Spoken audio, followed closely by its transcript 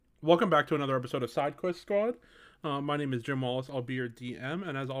Welcome back to another episode of Side Quest Squad. My name is Jim Wallace. I'll be your DM,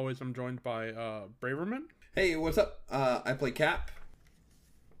 and as always, I'm joined by Braverman, Hey, what's up? I play Cap.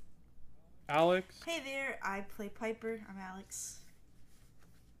 Alex, Hey there, I play Piper. I'm Alex.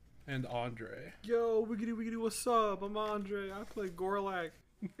 and Andre. Yo, wiggity wiggity, what's up? I'm Andre. I play Gorlak.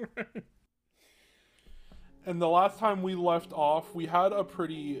 And the last time we left off, we had a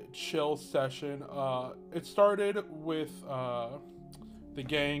pretty chill session. It started with the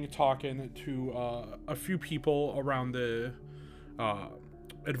gang talking to a few people around the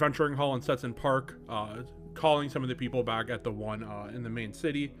adventuring hall in Stetson Park, calling some of the people back at the one in the main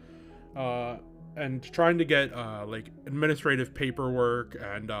city, and trying to get like administrative paperwork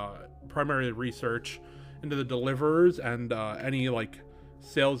and primarily research into the deliverers and any like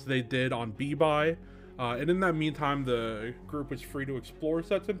sales they did on B-Buy. And in that meantime, the group was free to explore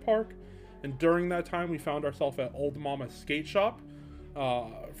Stetson Park. And during that time, we found ourselves at Old Mama's Skate Shop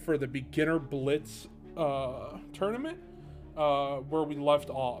for the Beginner Blitz tournament, where we left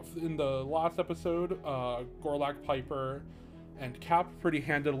off. In the last episode, Gorlak, Piper, and Cap pretty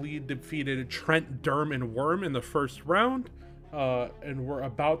handily defeated Trent, Derm, and Worm in the first round. And we're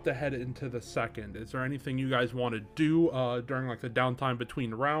about to head into the second. Is there anything you guys want to do during like the downtime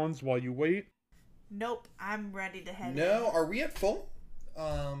between rounds while you wait? Nope, I'm ready to head No, in. are we at full?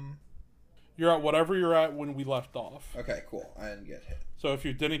 You're at whatever you're at when we left off. Okay, cool. I didn't get hit. So if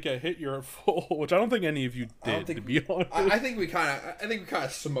you didn't get hit, you're at full, which I don't think any of you did, to be honest. I think we kind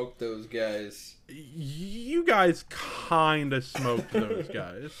of smoked those guys. You guys kind of smoked those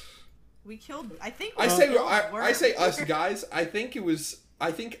guys. We killed. I think. I Worm. say us guys. I think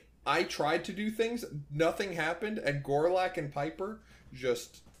I tried to do things. Nothing happened, and Gorlak and Piper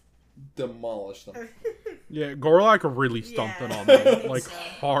just demolished them. Yeah, Gorlak really stumped it Yeah, on them, I think like so.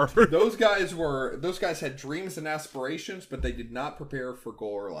 hard. Those guys had dreams and aspirations, but they did not prepare for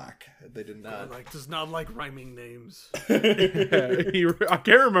Gorlak. They did not. Gorlak does not like rhyming names. Yeah, I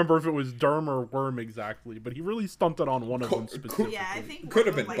can't remember if it was Derm or Worm exactly, but he really stumped it on one of them specifically. Yeah, I think Could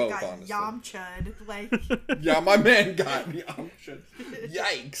have Worm, been like, both, got honestly. Yamcha'd. Like, Yeah, my man got me.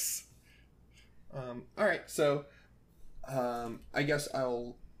 Yikes. All right, so I guess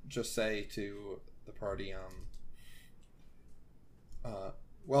I'll just say to the party,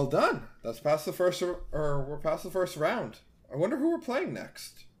 well done. That's past the first, or we're past the first round. I wonder who we're playing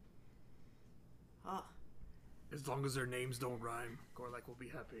next. oh, As long as their names don't rhyme, Gorlak will be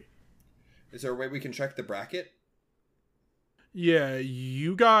happy. Is there a way we can check the bracket? Yeah,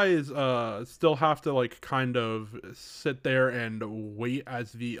 you guys still have to like kind of sit there and wait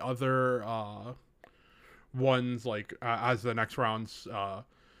as the other ones like as the next rounds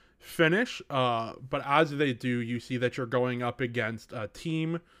finish, but as they do, you see that you're going up against a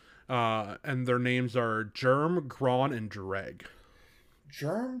team, and their names are Germ, Gron, and Dreg.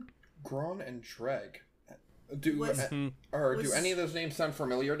 Germ, Gron, and Dreg. Do Was- any of those names sound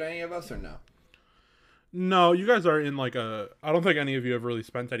familiar to any of us, or no? No, you guys are in like a. I don't think any of you have really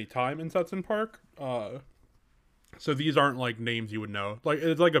spent any time in Stetson Park. So these aren't like names you would know. Like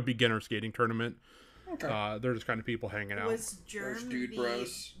it's like a beginner skating tournament. Okay. They're just kind of people hanging out. was Germ dude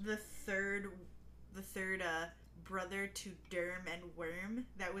bros. the third brother to Derm and Worm?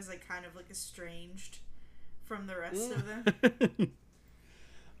 That was like kind of like estranged from the rest of them.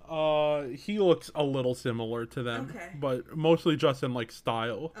 He looks a little similar to them, Okay. but mostly just in like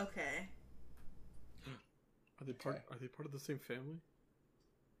style. Okay. Are they part? Are they part of the same family?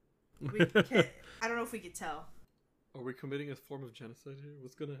 We can, I don't know if we could tell. Are we committing a form of genocide here?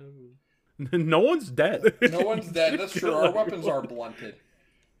 What's gonna happen? No one's dead. No one's dead. That's true. Our weapons are blunted.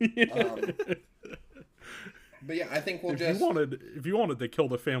 Yeah. But yeah, I think we'll if just. you wanted to kill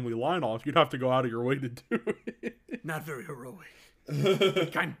the family line off, you'd have to go out of your way to do it. Not very heroic,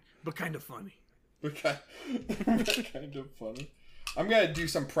 but kind of funny. Okay. Kind of funny. I'm gonna do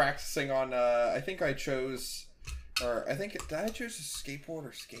some practicing on. I think I chose, or I think did I choose a skateboard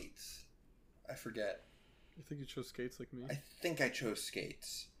or skates? I forget. You think you chose skates like me? I think I chose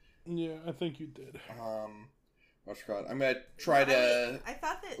skates. Yeah, I think you did. What's it called? I'm gonna try to. I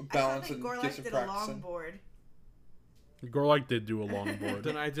thought that balance and Gorlak get some did a practicing. longboard. Gorlak did do a longboard.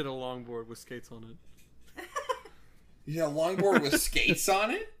 Then I did a longboard with skates on it. Yeah, longboard with skates on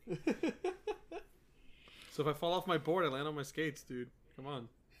it. So if I fall off my board, I land on my skates, dude. Come on.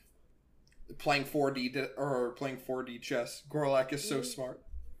 Playing 4D chess. Gorlak is so smart.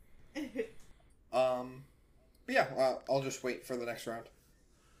 But yeah, I'll just wait for the next round.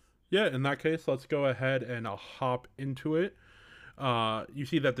 Yeah, in that case, let's go ahead and hop into it. You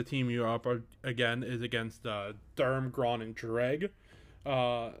see that the team you're up again is against Derm, Gron, and Dreg.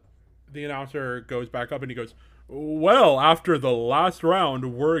 The announcer goes back up and he goes, Well, after the last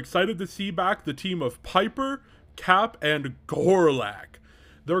round, we're excited to see back the team of Piper, Cap, and Gorlak.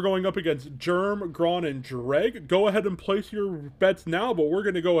 They're going up against Germ, Gron, and Dreg. Go ahead and place your bets now, but we're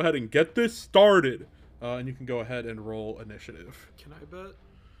going to go ahead and get this started. And you can go ahead and roll initiative. Can I bet?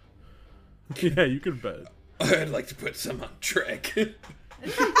 Yeah, you can bet. I'd like to put some on Trek. I'd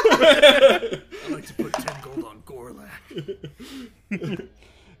like to put 10 gold on Gorlak.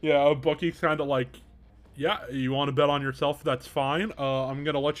 Yeah, Bucky's kind of like, yeah, you want to bet on yourself, that's fine. I'm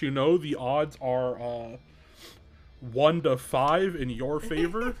going to let you know the odds are 1 to 5 in your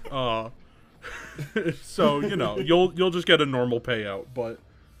favor. So, you know, you'll just get a normal payout, but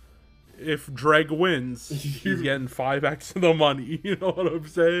if Dreg wins, he's getting 5x of the money. You know what I'm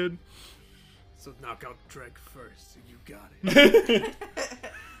saying? So knock out Dreg first. You got it.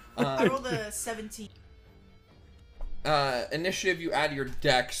 I rolled a 17. Initiative, you add your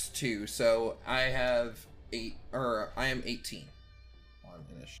dex to, so I have 8, or I am 18 on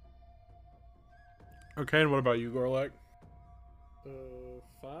initiative. Okay, and what about you, Gorlak?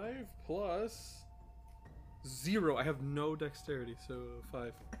 5 plus 0. I have no dexterity, so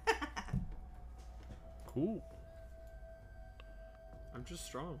 5. Cool. I'm just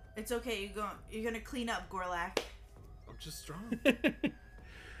strong. It's okay. You're gonna clean up, Gorlak. I'm just strong.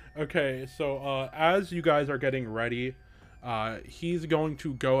 Okay, so as you guys are getting ready, he's going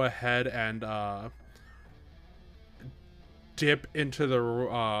to go ahead and dip into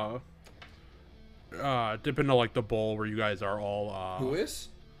the dip into like the bowl where you guys are all. Who is?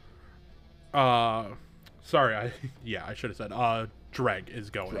 Sorry, I should have said Dreg is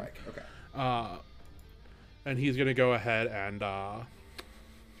going. Dreg. Okay. And he's gonna go ahead and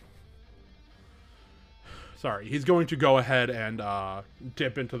sorry, he's going to go ahead and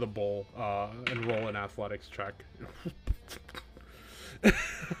dip into the bowl and roll an athletics check.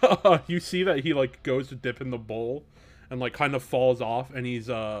 You see that he like goes to dip in the bowl and like kind of falls off, and he's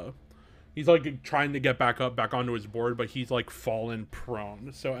like trying to get back onto his board, but he's like fallen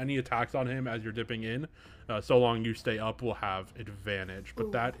prone. So any attacks on him as you're dipping in, so long you stay up, will have advantage.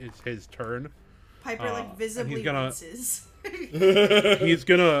 But that is his turn. Piper like visibly winces. He's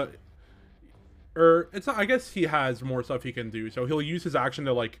gonna, or it's not, I guess he has more stuff he can do. So he'll use his action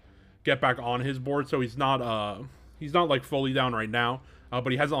to like get back on his board. So he's not like fully down right now,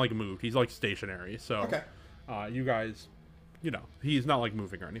 but he hasn't like moved. He's like stationary. So Okay. You guys, you know, he's not like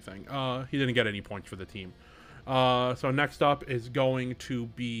moving or anything. He didn't get any points for the team. So next up is going to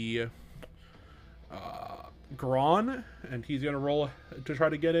be Gron, and he's gonna roll to try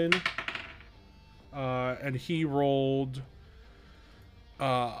to get in. And he rolled.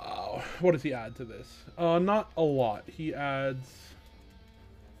 What does he add to this? Not a lot. He adds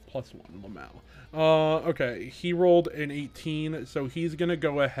 +1 Lamau. Okay, he rolled an 18, so he's gonna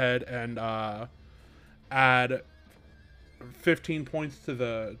go ahead and add 15 points to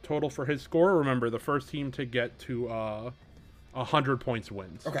the total for his score. Remember, the first team to get to 100 points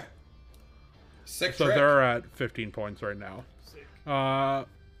wins. Okay. Sick. So trick. they're at 15 points right now. Sick.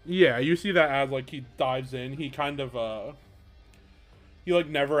 Yeah, you see that as like he dives in, he kind of he like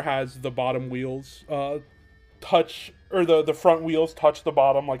never has the bottom wheels touch, or the front wheels touch the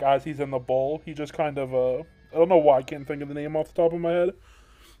bottom like as he's in the bowl. He just kind of I don't know why I can't think of the name off the top of my head.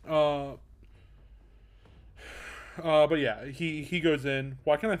 But yeah, he goes in.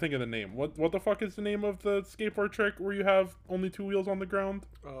 Why can't I think of the name? What the fuck is the name of the skateboard trick where you have only 2 wheels on the ground?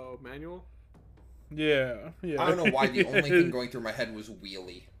 Manual? Yeah. I don't know why the only thing going through my head was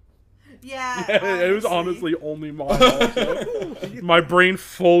wheelie. Yeah, it was honestly only mine. Also. my brain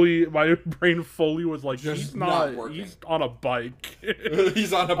fully was like, Just he's not not working. he's on a bike.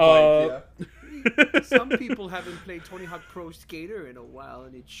 He's on a bike. Yeah. Some people haven't played Tony Hawk Pro Skater in a while,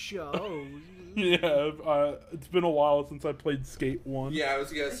 and it shows. Yeah, it's been a while since I played Skate 1. Yeah, I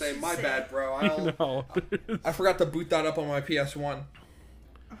was gonna say, my Sick. bad, bro. No. I forgot to boot that up on my PS1.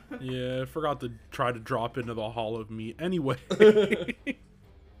 Yeah, I forgot to try to drop into the Hall of Meat. Anyway.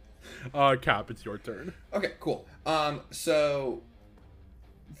 Cap, it's your turn. Okay, cool. So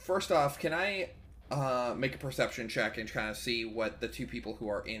first off, can I make a perception check and kind of see what the 2 people who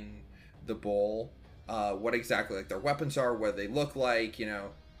are in the bowl, what exactly like their weapons are, what they look like, you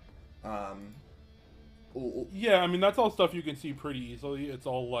know? Yeah, I mean that's all stuff you can see pretty easily. It's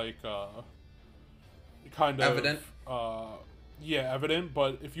all like kind of Evident? Yeah, evident,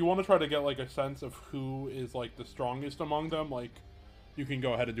 but if you want to try to get like a sense of who is like the strongest among them, like you can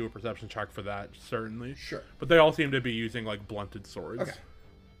go ahead and do a perception check for that, certainly. Sure. But they all seem to be using like blunted swords. Okay.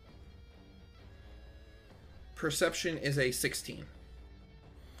 Perception is a 16.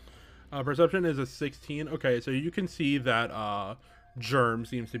 Perception is a 16. Okay, so you can see that Germ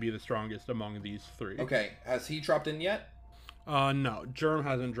seems to be the strongest among these three. Okay, has he dropped in yet? No, Germ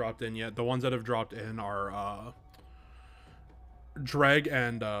hasn't dropped in yet. The ones that have dropped in are Dreg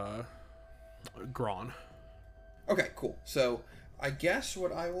and Gron. Okay, cool. So I guess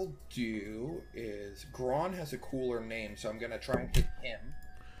what I will do is Gron has a cooler name, so I'm gonna try and hit him.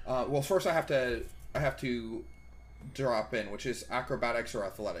 Well, first I have to drop in, which is acrobatics or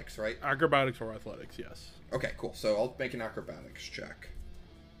athletics, right? Acrobatics or athletics, yes. Okay, cool. So I'll make an acrobatics check.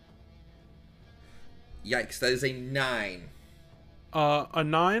 Yikes, that is a 9. A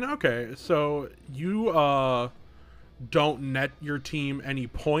 9? Okay, so you don't net your team any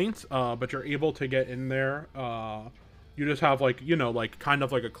points, but you're able to get in there. You just have, like, you know, like, kind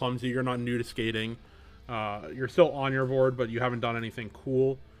of like a clumsy. You're not new to skating. You're still on your board, but you haven't done anything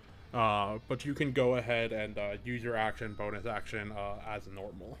cool. But you can go ahead and use your action, bonus action, as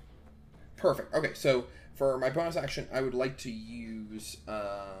normal. Perfect. Okay, so for my bonus action, I would like to use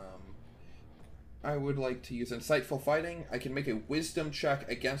insightful fighting. I can make a wisdom check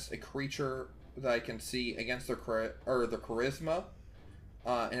against a creature that I can see against their charisma,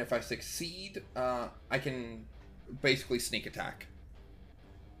 and if I succeed, I can basically sneak attack.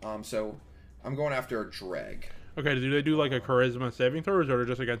 So I'm going after a Dreg. Okay, do they do like a charisma saving throw, or is it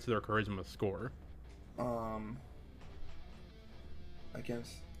just against their charisma score?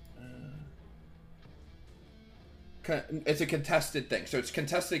 Against. It's a contested thing, so it's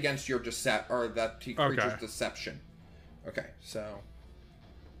contested against your creature's deception. Okay, so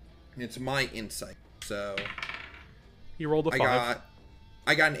it's my insight. So He rolled a 5.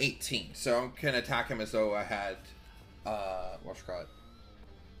 I got an 18, so I'm gonna attack him as though I had what's it called?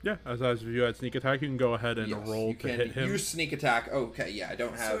 Yeah, as if you had sneak attack, you can go ahead and roll to hit him. Use sneak attack. Okay, yeah, I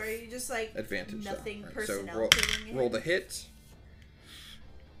don't have. So are you just like advantage? Nothing right. personnel. So roll the hit.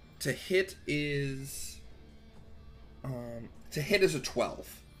 To hit is a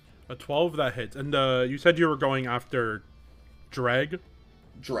 12. A 12 that hits, and you said you were going after Dreg.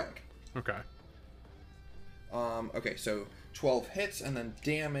 Dreg. Okay. Okay, so 12 hits, and then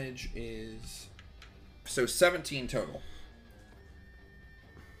damage is 17 total.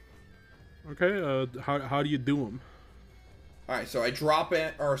 Okay. How do you do them? All right, so I drop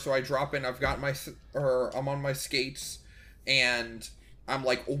in. I've got I'm on my skates, and I'm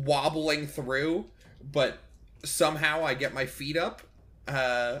like wobbling through, but somehow I get my feet up.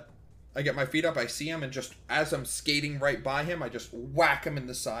 I see him, and just as I'm skating right by him, I just whack him in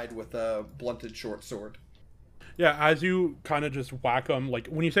the side with a blunted short sword. Yeah, as you kind of just whack him, like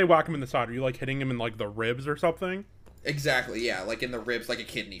when you say whack him in the side, are you like hitting him in like the ribs or something? Exactly, yeah, like in the ribs, like a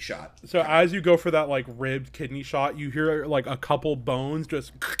kidney shot. So as you go for that like rib kidney shot, you hear like a couple bones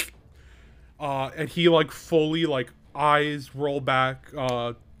just, and he like fully like eyes roll back,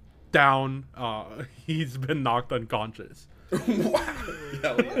 down. He's been knocked unconscious. Wow!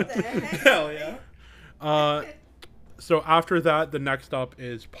 Hell yeah! What the heck? Hell yeah! So after that, the next up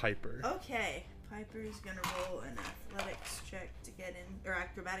is Piper. Okay, Piper is gonna roll an athletics check to get in, or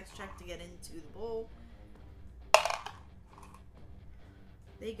acrobatics check to get into the bowl.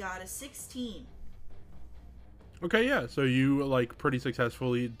 They got a 16. Okay, yeah. So you like pretty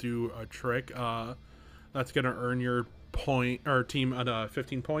successfully do a trick. That's gonna earn your team at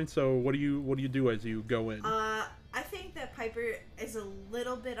 15 points. So what do you do as you go in? I think that Piper is a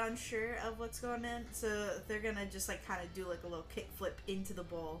little bit unsure of what's going on, so they're gonna just like kind of do like a little kick flip into the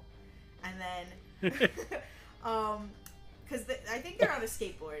bowl, and then, because I think they're on a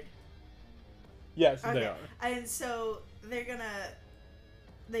skateboard. Yes, Okay. they are. And so they're gonna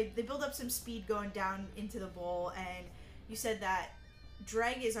they build up some speed going down into the bowl, and you said that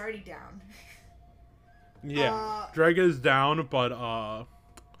Dreg is already down. Yeah, Dreg is down, but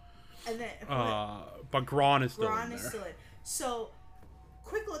and then but Gron is still in Gron there. is still in. So,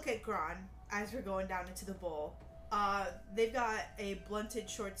 quick look at Gron as we're going down into the bowl. They've got a blunted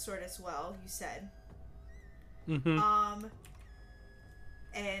short sword as well. You said. Mm-hmm.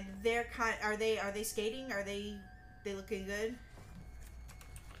 And they're are they skating? Are they looking good?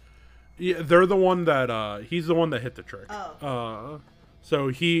 Yeah, they're the one that he's the one that hit the trick. Oh. So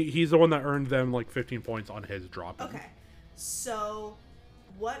he's the one that earned them like 15 points on his drop. Okay. So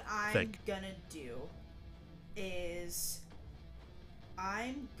what I'm gonna do is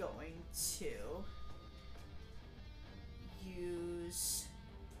I'm going to use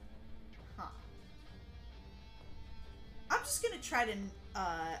I'm just gonna try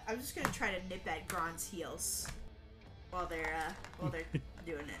to nip at Gron's heels while they're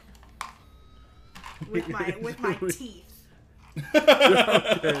doing it with my teeth.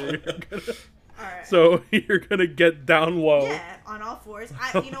 Okay. Alright. So you're gonna get down low. Yeah, on all fours.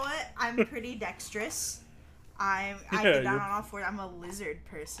 You know what? I'm pretty dexterous. I Yeah, get down you're- on all fours. I'm a lizard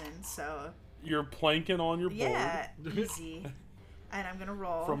person, so You're planking on your board. yeah, easy. And I'm gonna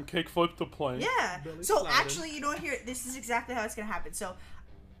roll. From kickflip to plank. Yeah. Belly So sliding. actually, you know what? Here, this is exactly how it's gonna happen. So,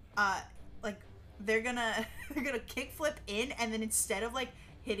 like they're gonna kickflip in, and then instead of like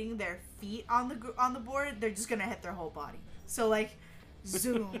hitting their feet on the board, they're just gonna hit their whole body. So like,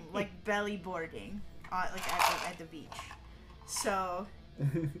 zoom, like belly boarding, like at the beach. So,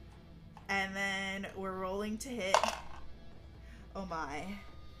 and then we're rolling to hit. Oh my.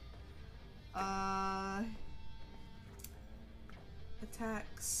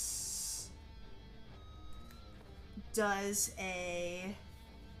 Attacks. Does an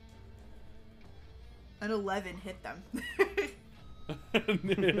 11 hit them?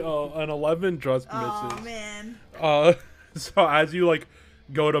 An 11 just misses. Oh man. So as you like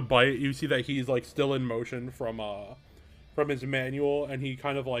go to bite, you see that he's like still in motion from his manual, and he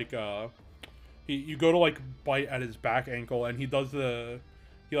kind of like you go to like bite at his back ankle, and he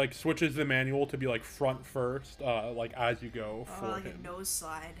like switches the manual to be like front first, like as you go for like him. a nose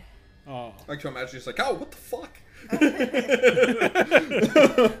slide. Oh. I can imagine he's like, oh, what the fuck?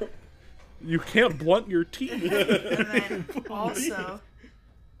 You can't blunt your teeth. And then also,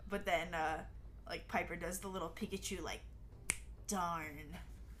 but then like Piper does the little Pikachu like, darn. Oh,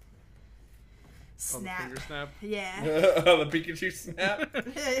 the Snap. finger snap. Yeah. The Pikachu snap.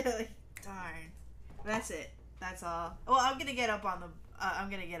 Like, darn. That's it. That's all. Well, I'm gonna get up on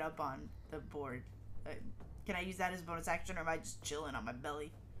the board. Can I use that as a bonus action, or am I just chilling on my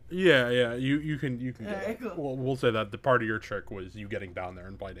belly? Yeah, you can get Alright, it. cool. We'll say that the part of your trick was you getting down there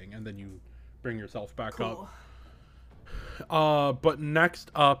and biting, and then you bring yourself back Cool. up. But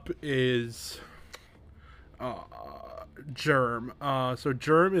next up is Germ. So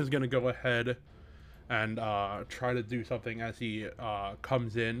Germ is gonna go ahead and try to do something as he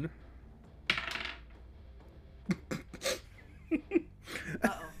comes in.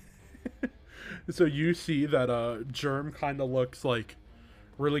 Uh-oh. So you see that Germ kind of looks like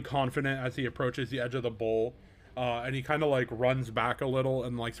really confident as he approaches the edge of the bowl, and he kind of like runs back a little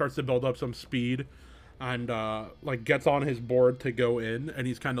and like starts to build up some speed, and like gets on his board to go in, and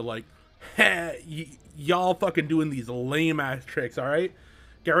he's kind of like, hey, y'all fucking doing these lame ass tricks, all right?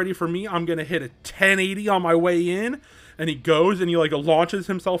 Get ready for me. I'm gonna hit a 1080 on my way in. And he goes and he like launches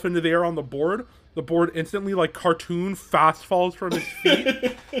himself into the air on the board. The board instantly like cartoon fast falls from his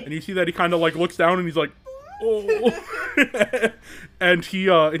feet. And you see that he kind of like looks down and he's like, oh. And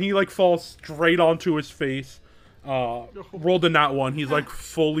he like falls straight onto his face. Rolled a nat one. He's like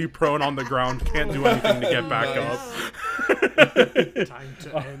fully prone on the ground. Can't do anything to get back up. Time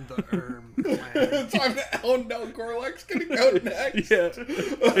to end the clan. Time to. Oh no, Gorlak's gonna go next. Yeah.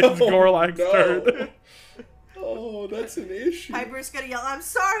 It's Gorlak's turn. Oh, that's an issue. Piper's gonna yell, "I'm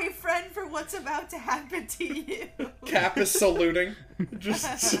sorry, friend, for what's about to happen to you." Cap is saluting.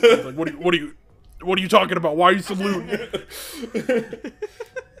 Just. Like, what are you talking about? Why are you saluting?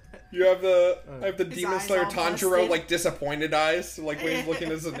 You have the His Demon eyes Slayer all Tanjiro busted. like disappointed eyes, like when he's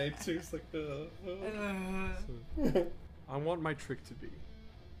looking at Zenitsu, he's like, I want my trick to be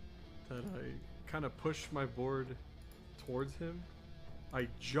that I kind of push my board towards him. I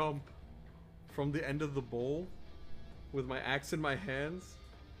jump from the end of the bowl with my axe in my hands.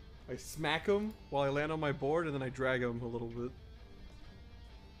 I smack him while I land on my board, and then I drag him a little bit.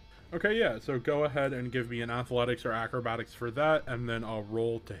 Okay, yeah, so go ahead and give me an athletics or acrobatics for that, and then I'll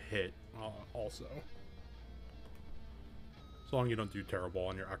roll to hit also. As long as you don't do terrible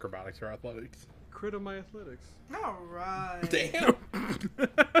on your acrobatics or athletics. Crit on my athletics. Alright. damn.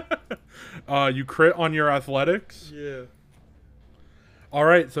 You crit on your athletics? Yeah.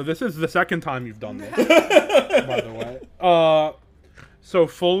 Alright, so this is the second time you've done this, by the way. So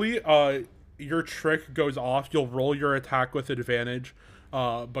fully, your trick goes off. You'll roll your attack with advantage.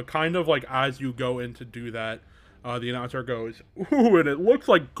 But kind of like as you go in to do that, the announcer goes, ooh, and it looks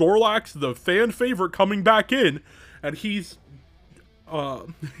like Gorlak's the fan favorite coming back in, and he's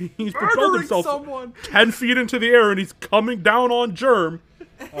propelled Murdering himself someone! 10 feet into the air, and he's coming down on Germ.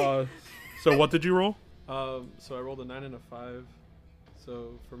 So what did you roll? So I rolled a 9 and a 5.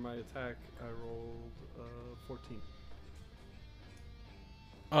 So for my attack, I rolled 14.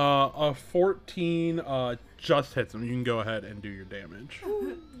 A 14 just hits him. You can go ahead and do your damage.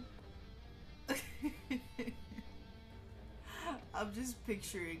 I'm just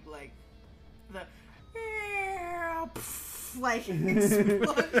picturing like the like explosion.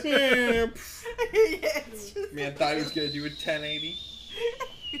 Yeah, it's just Man, I thought he was gonna do a 1080.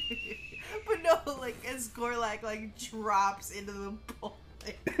 but no, like as Gorlak like drops into the bowl,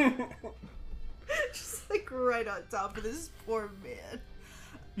 like, just like right on top of this poor man.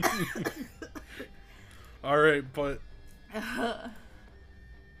 All right, but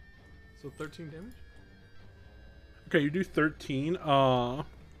So 13 damage? okay, you do 13.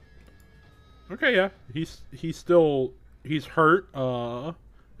 Okay, yeah, he's hurt.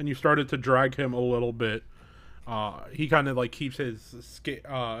 And you started to drag him a little bit. He kind of like keeps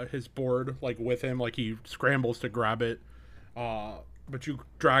his board like with him, like he scrambles to grab it. But you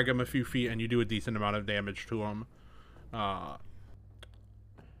drag him a few feet and you do a decent amount of damage to him.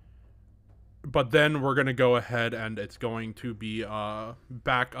 But then we're gonna go ahead and it's going to be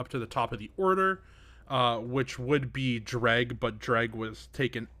back up to the top of the order, which would be Dreg, but Dreg was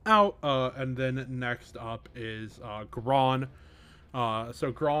taken out. And then next up is Gron.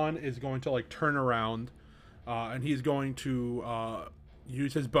 So Gron is going to like turn around, and he's going to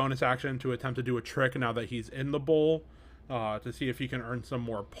use his bonus action to attempt to do a trick now that he's in the bowl, to see if he can earn some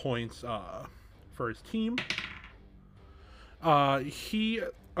more points for his team. He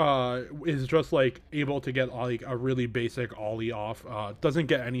is just like able to get like a really basic ollie off. Doesn't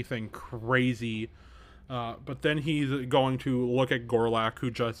get anything crazy. But then he's going to look at Gorlak,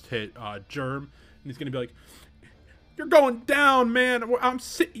 who just hit Germ, and he's going to be like, "You're going down, man.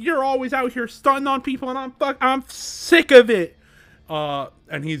 You're always out here stunting on people, and I'm sick of it."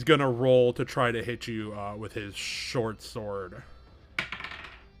 And he's going to roll to try to hit you with his short sword.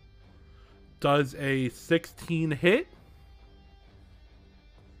 Does a 16 hit?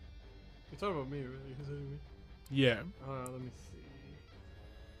 You're talking about me, really? Who's hitting me? Yeah. Let me see.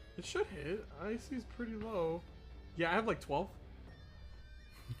 It should hit. IC is pretty low. Yeah, I have like 12.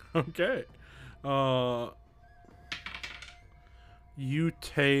 Okay. You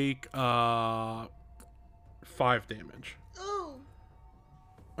take 5 damage. Oh.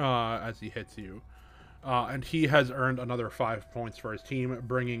 As he hits you. And he has earned another 5 points for his team,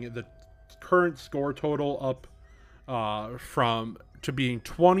 bringing the current score total up to being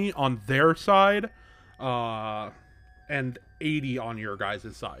 20 on their side, and 80 on your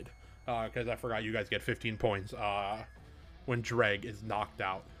guys' side. Because I forgot you guys get 15 points when Dreg is knocked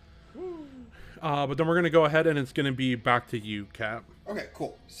out. But then we're going to go ahead and it's going to be back to you, Cap. Okay,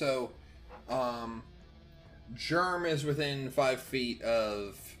 cool. So, Germ is within 5 feet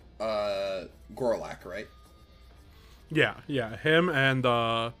of Gorlak, right? Yeah. Him and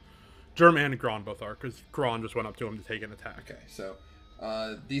Germ and Gron both are, because Gron just went up to him to take an attack. Okay, so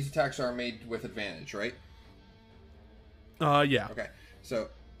these attacks are made with advantage, right? Yeah. Okay, so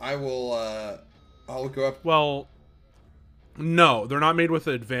I will I'll go up. Well, no, they're not made with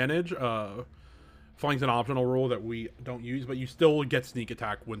advantage. Flank's an optional rule that we don't use, but you still get sneak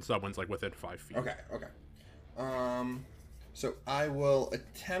attack when someone's like within 5 feet. Okay. So I will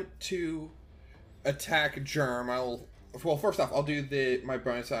attempt to attack Germ. Well, first off, I'll do my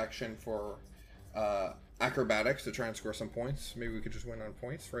bonus action for acrobatics to try and score some points. Maybe we could just win on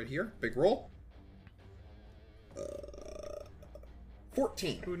points right here. Big roll.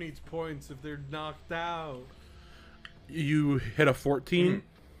 14. Who needs points if they're knocked out? You hit a 14. Mm-hmm.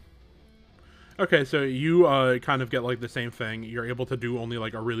 Okay, so you kind of get like the same thing. You're able to do only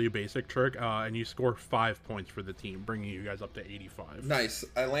like a really basic trick, and you score 5 points for the team, bringing you guys up to 85. Nice.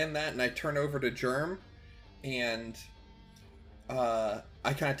 I land that and I turn over to Germ, and I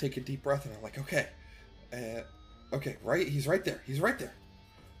kind of take a deep breath and I'm like, okay, right? He's right there.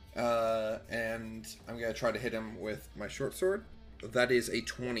 And I'm gonna try to hit him with my short sword. That is a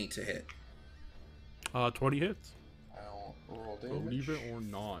 20 to hit. 20 hits. I'll roll damage. Believe it or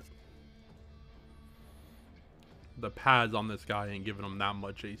not, the pads on this guy ain't giving him that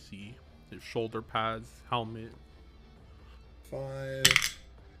much AC. His shoulder pads, helmet. 5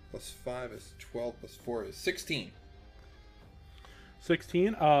 plus 5 is 12 plus 4 is 16.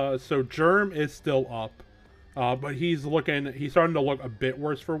 16. So Germ is still up. But he's starting to look a bit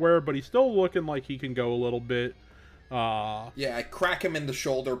worse for wear, but he's still looking like he can go a little bit. Yeah, I crack him in the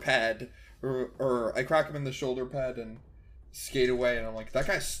shoulder pad, or I crack him in the shoulder pad and skate away, and I'm like, that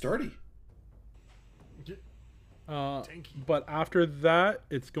guy's sturdy. But after that,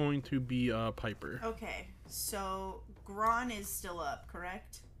 it's going to be Piper. Okay, so Gron is still up,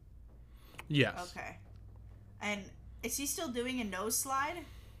 correct? Yes. Okay. And is he still doing a nose slide?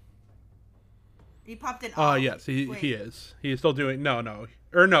 He popped an yes, he is. He is still doing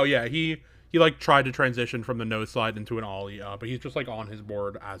yeah, he like tried to transition from the nose slide into an ollie, but he's just like on his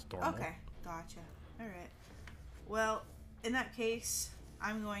board as normal. Okay, gotcha. All right. Well, in that case,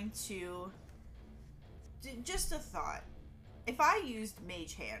 I'm going to just a thought. If I used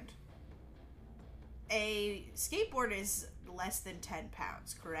Mage Hand, a skateboard is less than 10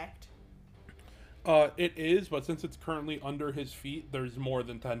 pounds, correct? It is, but since it's currently under his feet, there's more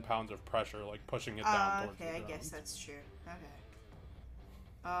than 10 pounds of pressure, like pushing it down towards the Okay, I ground. guess that's true. Okay.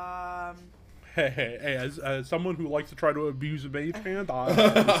 Hey, as someone who likes to try to abuse a mage hand, I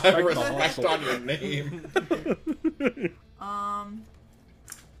I respect the respect hustle. on your name.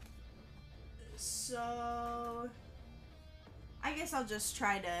 So I guess I'll just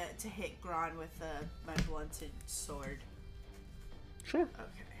try to hit Gron with my blunted sword. Sure.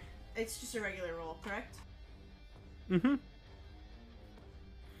 Okay. It's just a regular roll, correct? Mm-hmm.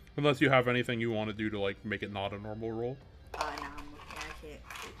 Unless you have anything you want to do to, like, make it not a normal roll. No, I can't.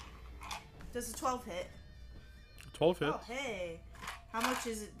 Does a 12 hit? 12 hits. Oh, hey. How much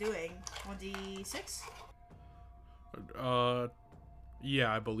is it doing? 1d6?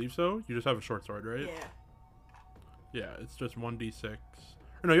 Yeah, I believe so. You just have a short sword, right? Yeah. Yeah, it's just 1d6.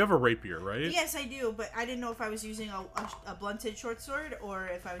 Or no, you have a rapier, right? Yes, I do, but I didn't know if I was using a blunted short sword or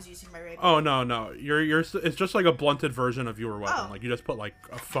if I was using my rapier. Oh, no. It's just like a blunted version of your weapon. Oh. Like, you just put, like,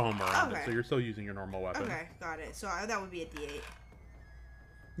 a foam around it, Okay. so you're still using your normal weapon. Okay, got it. So that would be a d8.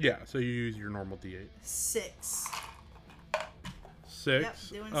 Yeah, so you use your normal d8. 6. 6. Yep,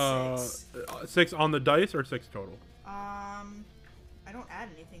 doing 6. 6 on the dice or 6 total? I don't add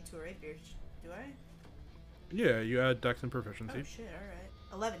anything to a rapier, do I? Yeah, you add dex and proficiency. Oh shit! All right,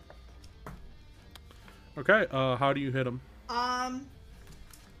 11. Okay, how do you hit him? I'm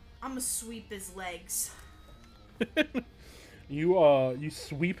gonna sweep his legs. You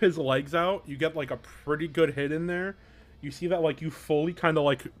sweep his legs out. You get like a pretty good hit in there. You see that like you fully kind of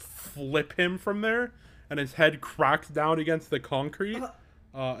like flip him from there, and his head cracks down against the concrete.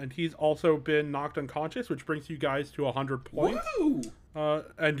 And he's also been knocked unconscious, which brings you guys to 100 points. Woo!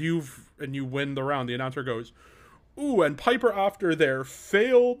 And you win the round. The announcer goes, "Ooh!" And Piper, after their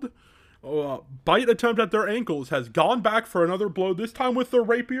failed bite attempt at their ankles, has gone back for another blow. This time with their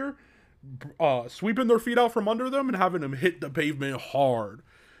rapier, sweeping their feet out from under them and having them hit the pavement hard.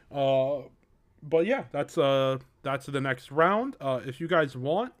 But yeah, that's the next round. If you guys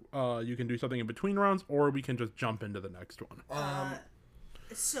want, you can do something in between rounds, or we can just jump into the next one.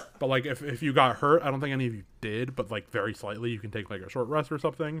 But like if you got hurt, I don't think any of you did, but like very slightly, you can take like a short rest or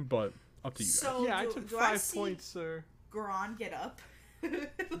something. But up to you guys. So Yeah, I took do I 5 see points, sir. Goron get up?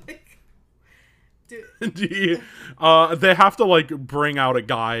 Like, They have to like bring out a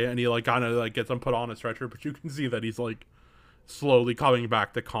guy, and he like kind of like gets him put on a stretcher, but you can see that he's like slowly coming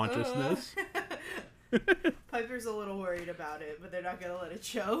back to consciousness. Piper's a little worried about it, but they're not gonna let it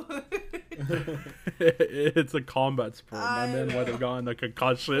show. It's a combat sport. My man might have gotten a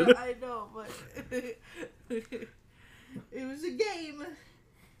concussion. I know, but it was a game.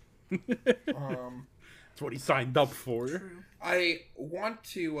 That's what he signed up for. True. I want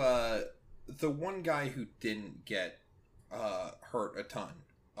to the one guy who didn't get hurt a ton.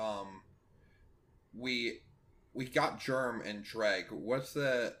 We got Germ and Dreg. What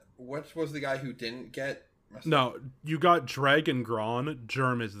was the guy who didn't get? No, you got Dreg and Gron.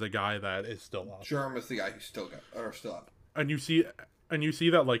 Germ is the guy that is still up. Germ is the guy who's still up. And you see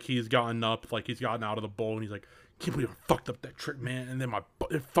that like he's gotten up, like he's gotten out of the bowl, and he's like, "Can't believe I fucked up that trick, man." And then my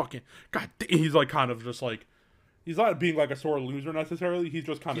fucking god, he's like kind of just like, he's not being like a sore loser necessarily. He's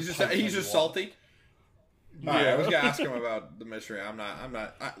just kind of He's just salty. Yeah. Alright, I was gonna ask him about the mystery. I'm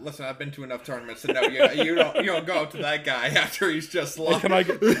not. Listen, I've been to enough tournaments to know you don't go up to that guy after he's just lost.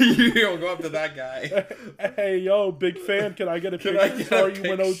 You don't go up to that guy. Hey, yo, big fan. Can I get a picture? Sorry, you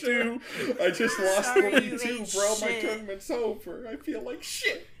went 0-2. I just lost Sorry, you 42, ate bro. My shit. tournament's over. I feel like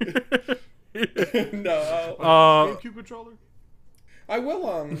shit. No. GameCube controller? I will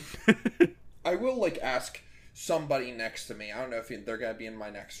like ask somebody next to me. I don't know if they're gonna be in my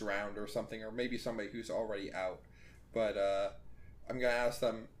next round or something, or maybe somebody who's already out. But I'm gonna ask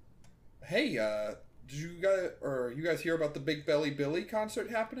them, "Hey, did you guys hear about the Big Belly Billy concert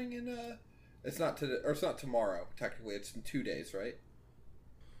happening in It's not today, or it's not tomorrow. Technically, it's in 2 days, right?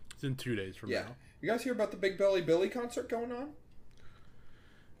 It's in 2 days from Yeah. now. You guys hear about the Big Belly Billy concert going on?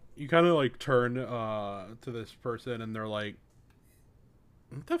 You kind of like turn to this person, and they're like,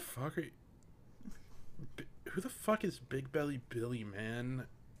 "What the fuck are you? Who the fuck is Big Belly Billy, man?"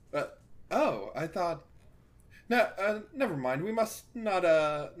 I thought. No, never mind. We must not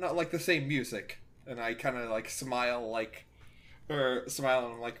like the same music. And I kind of like smile, and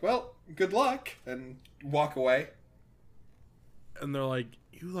I'm like, "Well, good luck," and walk away. And they're like,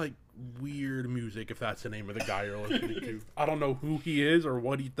 "You like weird music, if that's the name of the guy you're listening to." I don't know who he is or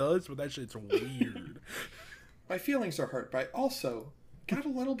what he does, but that shit's weird. My feelings are hurt, but I also got a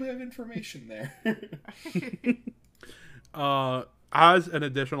little bit of information there. As an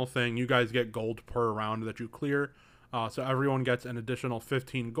additional thing, you guys get gold per round that you clear. So everyone gets an additional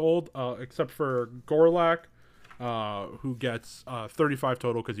 15 gold, except for Gorlak. who gets 35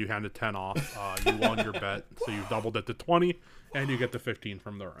 total because you handed 10 off. You won your bet, so you doubled it to 20, and you get the 15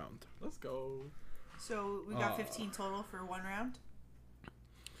 from the round. Let's go. So we got 15 total for one round?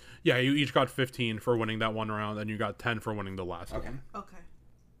 Yeah, you each got 15 for winning that one round, and you got 10 for winning the last one. Okay.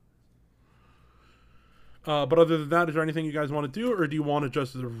 But other than that, is there anything you guys want to do, or do you want to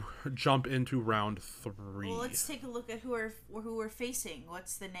just jump into round 3? Well, let's take a look at who we're facing.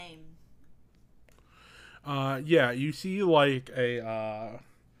 What's the name? Yeah, you see like a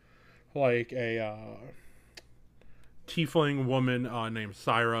tiefling woman named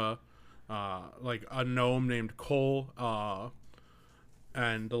Syra, like a gnome named Cole,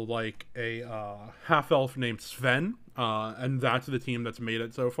 and like a half elf named Sven, and that's the team that's made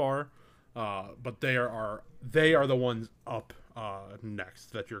it so far. But they are the ones up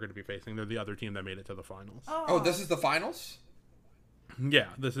next that you're going to be facing. They're the other team that made it to the finals. Oh, this is the finals? Yeah,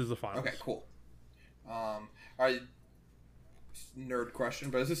 this is the finals. Okay, cool. Nerd question,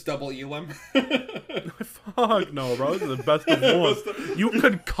 but is this double elim? Fuck no, bro. This is the best of one. You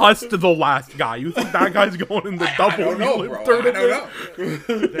concussed the last guy. You think that guy's going in the double I don't know, elim bro. tournament? I don't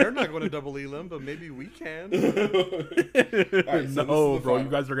know. They're not going to double elim, but maybe we can. Right, so no, bro. final. You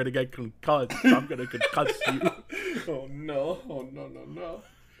guys are gonna get concussed. I'm gonna concuss you. Oh no! Oh no! No! No! All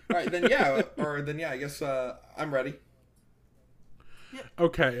right, then yeah, I guess I'm ready.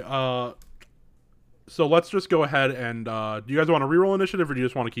 Okay. So let's just go ahead and do you guys want to reroll initiative, or do you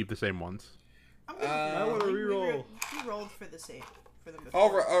just want to keep the same ones? I want to reroll. We rolled for the same for them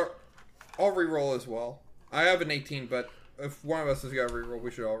before. I'll reroll as well. I have an 18, but if one of us has got to reroll, we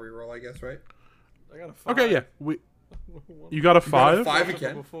should all reroll, I guess, right? I got a 5. Okay, yeah. You got a 5? You got a 5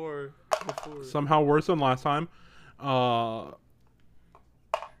 again. Before. Somehow worse than last time.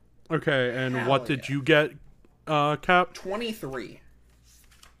 Okay, and Hell what did yeah. you get, Cap? 23.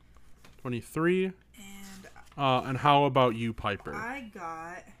 23. And how about you, Piper? I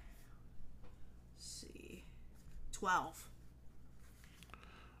got, let's see, 12.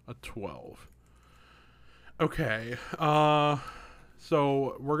 A 12. Okay.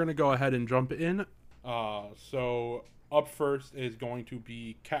 So we're gonna go ahead and jump in. So up first is going to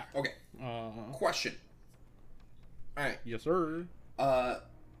be Cap. Okay. Question. All right. Yes, sir.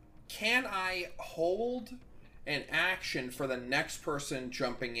 Can I hold an action for the next person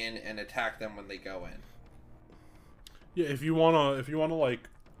jumping in and attack them when they go in? Yeah, if you wanna like,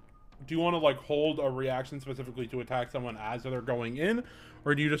 do you wanna like hold a reaction specifically to attack someone as they're going in,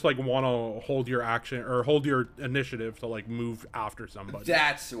 or do you just like wanna hold your action or hold your initiative to like move after somebody?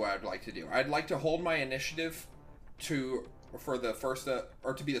 That's what I'd like to do. I'd like to hold my initiative for the first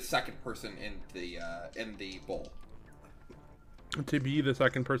or to be the second person in the bowl. To be the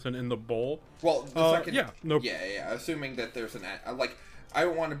second person in the bowl. Well, the second. Yeah. Nope. Yeah. Assuming that there's I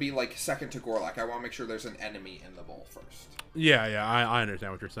don't want to be like second to Gorlak. I want to make sure there's an enemy in the bowl first. Yeah. I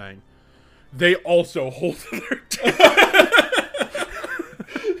understand what you're saying. They also hold their.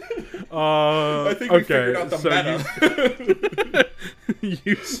 I think we figured out the meta.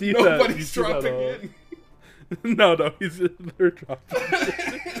 You see Nobody's that? dropping in. No, they're dropping.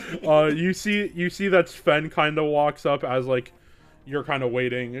 You see that Sven kind of walks up as like you're kind of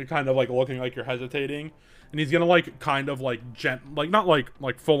waiting, kind of like looking like you're hesitating, and he's gonna like kind of like not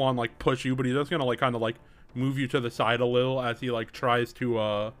like full on like push you, but he's just gonna like kind of like move you to the side a little as he like tries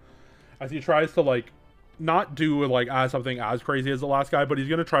to like not do like something as crazy as the last guy, but he's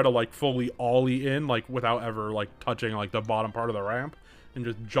gonna try to like fully ollie in like without ever like touching like the bottom part of the ramp and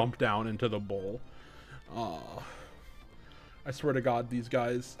just jump down into the bowl. I swear to God, these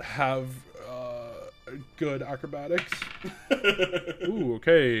guys have good acrobatics. Ooh,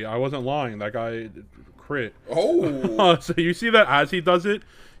 okay, I wasn't lying. That guy crit. Oh. So you see that as he does it,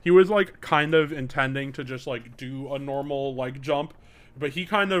 he was like kind of intending to just like do a normal like jump, but he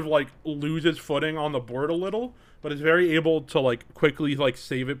kind of like loses footing on the board a little, but is very able to like quickly like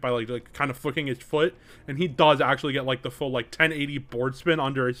save it by like kind of flicking his foot, and he does actually get like the full like 1080 board spin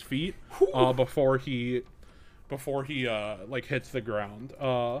under his feet before he like hits the ground.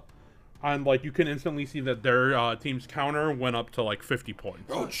 And like you can instantly see that their team's counter went up to like 50 points.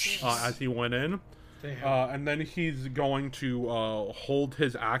 Oh, jeez. As he went in. And then he's going to hold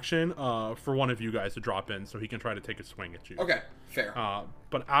his action for one of you guys to drop in so he can try to take a swing at you. Okay, fair.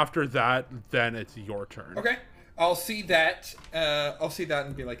 But after that, then it's your turn. Okay, I'll see that.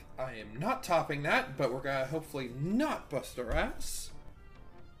 And be like, I am not topping that, but we're gonna hopefully not bust our ass.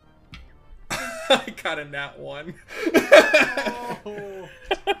 I got a nat 1.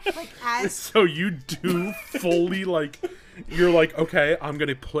 Like as So you do fully like, you're like, okay, I'm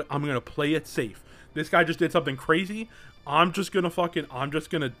gonna play it safe. This guy just did something crazy. I'm just gonna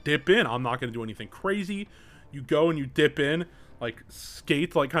dip in. I'm not gonna do anything crazy. You go and you dip in, like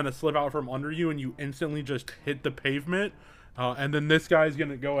skates like kind of slip out from under you, and you instantly just hit the pavement. And then this guy's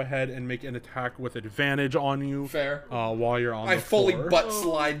gonna go ahead and make an attack with advantage on you. Fair. While you're on I the fully floor. butt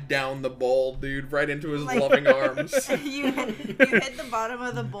slide down the bowl, dude, right into his Like- loving arms. you hit the bottom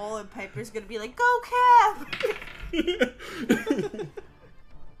of the bowl, and Piper's gonna be like, "Go, Cap!"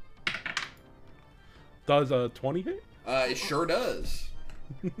 Does a 20 hit? It sure does.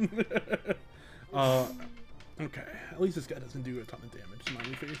 Okay. At least this guy doesn't do a ton of damage.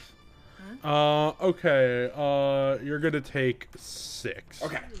 Smiley face. Okay. You're gonna take 6.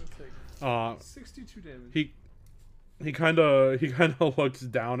 Okay. 62 damage. He kind of looks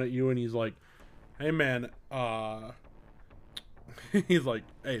down at you and he's like, "Hey man, he's like,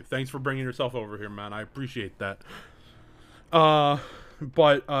 hey, thanks for bringing yourself over here, man. I appreciate that.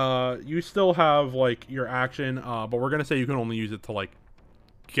 But you still have like your action, but we're gonna say you can only use it to like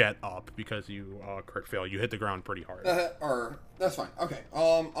get up because you crit fail. You hit the ground pretty hard. Or that's fine. Okay.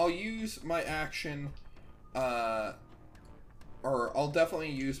 I'll use my action, or I'll definitely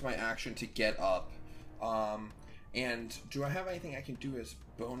use my action to get up. And do I have anything I can do as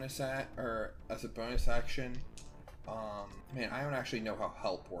as a bonus action? Man, I don't actually know how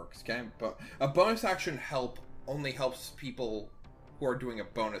help works. But a bonus action help only helps people who are doing a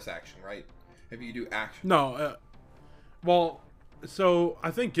bonus action, right? If you do action. No, well, so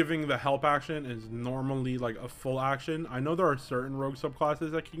I think giving the help action is normally like a full action. I know there are certain rogue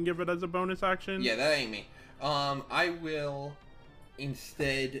subclasses that can give it as a bonus action. Yeah, that ain't me. I will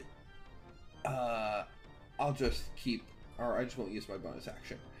instead. I'll just keep, or I just won't use my bonus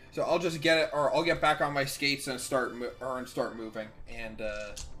action. So I'll just get it, or I'll get back on my skates and start moving, and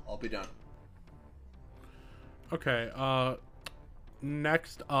I'll be done. Okay.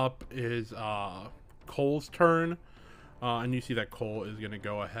 Next up is Cole's turn, and you see that Cole is gonna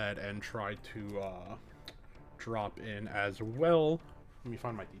go ahead and try to drop in as well. Let me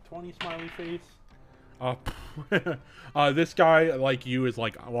find my D20 smiley face. This guy, like you, is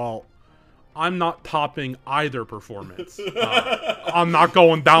like, well, I'm not topping either performance. I'm not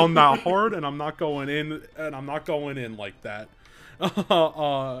going down that hard, and I'm not going in like that.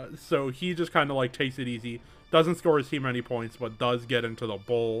 So he just kind of like takes it easy. Doesn't score his team any points, but does get into the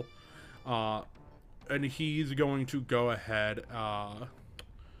bowl. And he's going to go ahead.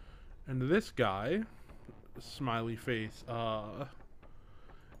 And this guy, smiley face,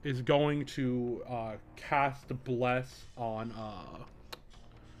 is going to cast Bless on.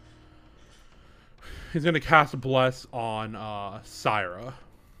 He's going to cast Bless on Syra.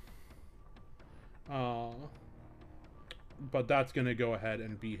 But that's going to go ahead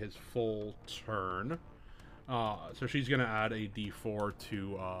and be his full turn. So she's going to add a d4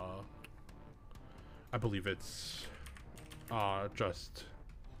 to, I believe it's just...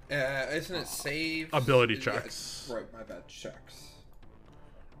 Isn't it saves? Ability checks. Yeah, right, my bad. Checks.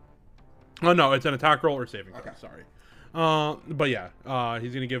 Oh, no, it's an attack roll or saving throw, Okay. sorry. But yeah,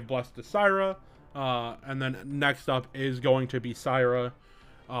 he's going to give Bless to Syra. And then next up is going to be Syra.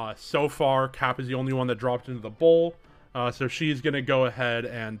 So far, Cap is the only one that dropped into the bowl. So she's going to go ahead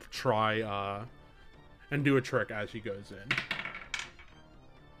and try and do a trick as she goes in.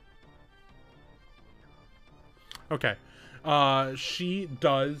 Okay. She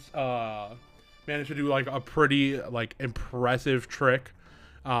does manage to do like a pretty like impressive trick.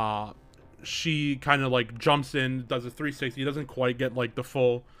 She kind of like jumps in, does a 360, doesn't quite get like the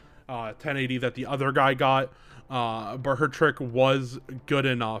full 1080 that the other guy got, but her trick was good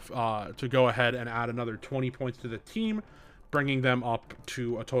enough to go ahead and add another 20 points to the team, bringing them up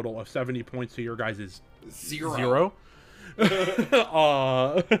to a total of 70 points to your guys' zero.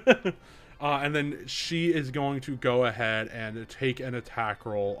 And then she is going to go ahead and take an attack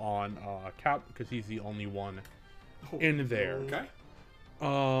roll on Cap because he's the only one in there. Okay.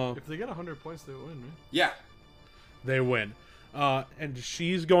 If they get 100 points, they win, right? Yeah. They win. And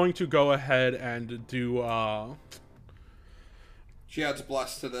she's going to go ahead and do... She adds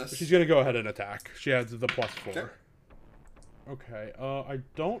Bless to this. she's going to go ahead and attack. She adds the +4. Okay. Okay. I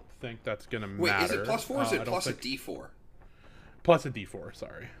don't think that's going to matter. Wait, is it +4 or is I it don't plus a think- D4? Plus a D4,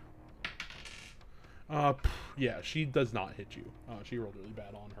 sorry. Yeah, she does not hit you. She rolled really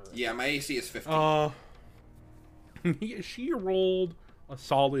bad on her. Yeah, my AC is 50. She rolled a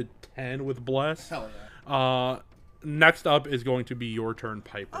solid 10 with Bless. Hell yeah. Next up is going to be your turn,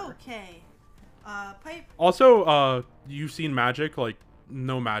 Piper. Okay. Pipe. Also, you've seen magic. Like,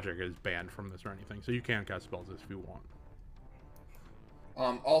 no magic is banned from this or anything, so you can cast spells if you want.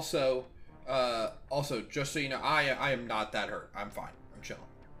 Also, just so you know, I am not that hurt. I'm fine. I'm chilling.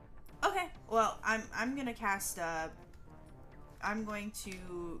 Okay. Well, I'm gonna cast. I'm going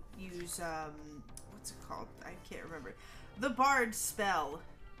to use what's it called? I can't remember. The Bard spell.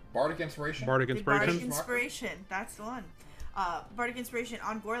 Bardic Inspiration? Bardic The Inspiration? Bardic Inspiration. That's the one. Bardic Inspiration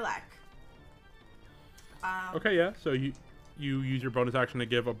on Gorlak. Okay, yeah. So you use your bonus action to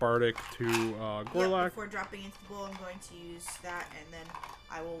give a Bardic to Gorlak. Yep, before dropping into the bowl, I'm going to use that, and then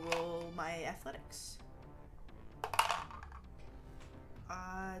I will roll my athletics.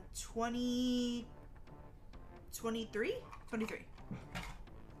 23? 23.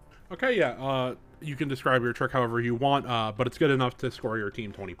 Okay, yeah. You can describe your trick however you want, but it's good enough to score your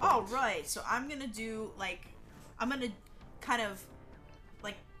team 20 points. Oh, right. So I'm gonna do, like, I'm gonna kind of,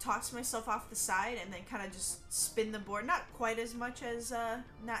 like, toss myself off the side and then kind of just spin the board. Not quite as much as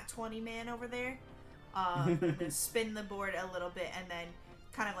Nat 20 man over there. Then spin the board a little bit and then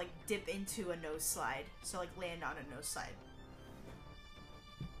kind of, like, dip into a nose slide. So, like, land on a nose slide.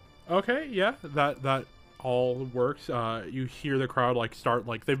 Okay, yeah, that all works. You hear the crowd like start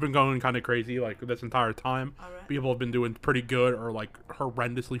like they've been going kind of crazy like this entire time. All right. People have been doing pretty good or like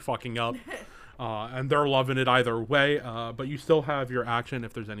horrendously fucking up, and they're loving it either way. But you still have your action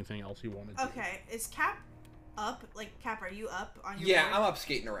if there's anything else you want to do. Okay, is Cap up? Like, Cap, are you up on your Yeah, board? I'm up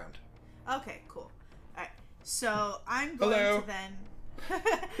skating around. Okay, cool. Alright, so I'm going Hello. to then...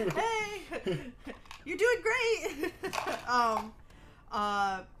 Hey! You're doing great!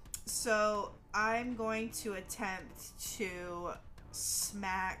 So I'm going to attempt to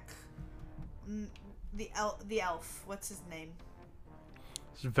smack the elf. What's his name?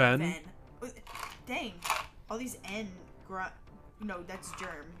 Sven. Dang. All these no, that's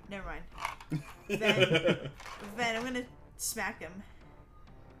germ. Never mind. Ven, I'm gonna smack him.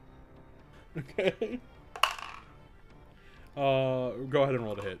 Okay. Go ahead and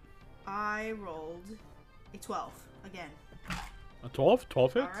roll to hit. I rolled a 12 again. A 12?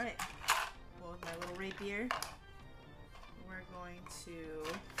 12 hits? Alright. Well, with my little rapier, we're going to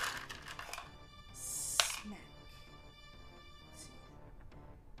smack. Let's see.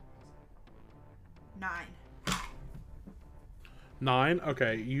 9. 9.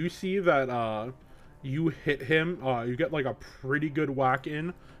 Okay, you see that you hit him. You get like a pretty good whack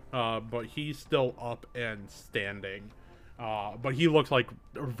in, but he's still up and standing. But he looks like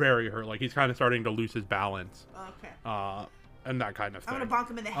very hurt. Like he's kind of starting to lose his balance. Okay. And that kind of thing. I'm gonna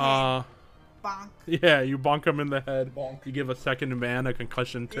bonk him in the head. Bonk. Yeah, you bonk him in the head. Bonk. You give a second man a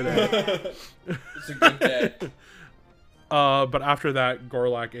concussion today. Yeah. It's a good day. But after that,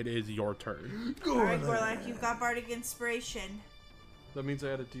 Gorlak, it is your turn. Alright, Gorlak, you've got Bardic Inspiration. That means I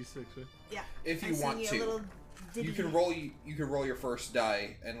had a D6, right? Yeah. If you I want sing to, a little ditty. you can roll your first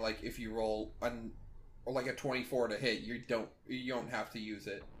die, and like if you roll like a 24 to hit, you don't have to use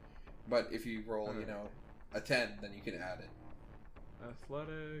it. But if you roll, a 10, then you can add it.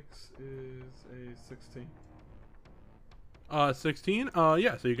 Athletics is a 16. 16?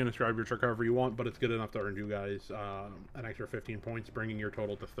 Yeah, so you can describe your trick however you want, but it's good enough to earn you guys an extra 15 points, bringing your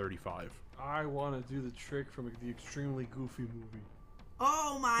total to 35. I want to do the trick from the extremely goofy movie.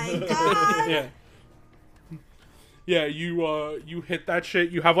 Oh my god! Yeah. Yeah, you hit that shit.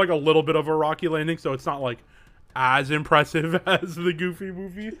 You have like a little bit of a rocky landing, so it's not like as impressive as the Goofy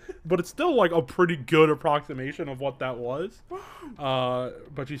movie, but it's still like a pretty good approximation of what that was.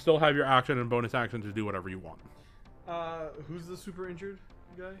 But you still have your action and bonus action to do whatever you want. Who's the super injured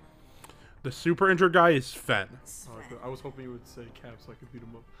guy? The super injured guy is Fen. Oh, I was hoping you would say Cap so I could beat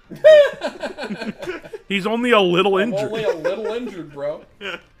him up. He's only a little injured. Only a little injured, bro.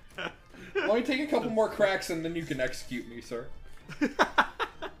 Let me take a couple more cracks and then you can execute me, sir.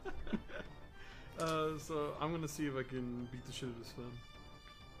 So I'm gonna see if I can beat the shit out of this Fen.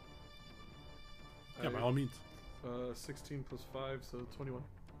 Yeah, by all means. 16 plus 5, so 21.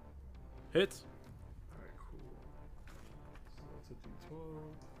 Hits. Alright, cool. So that's a d12.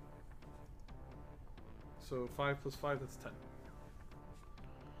 So 5 plus 5, that's 10.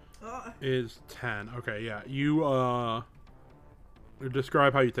 Is 10. Okay, yeah. You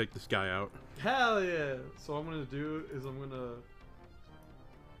describe how you take this guy out. Hell yeah! So what I'm gonna do is I'm gonna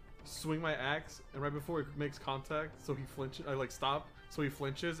swing my axe, and right before it makes contact, so he flinches. I like stop, so he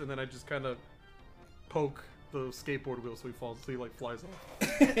flinches, and then I just kind of poke the skateboard wheel, so he falls, so he like flies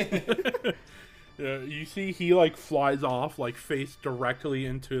off. Yeah, you see he like flies off, like face directly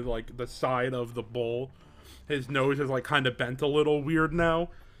into like the side of the bowl. His nose is like kind of bent a little weird now.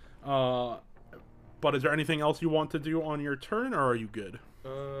 But is there anything else you want to do on your turn, or are you good?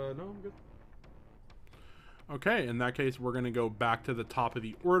 No, I'm good. Okay, in that case, we're gonna go back to the top of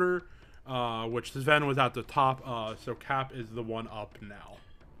the order, which Sven was at the top. So Cap is the one up now.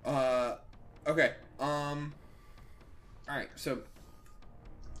 Okay. Alright, so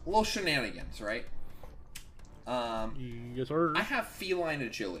little shenanigans, right? Yes, sir. I have feline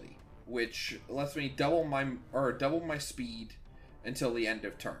agility. which lets me double my speed until the end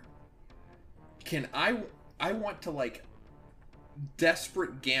of turn. Can I want to like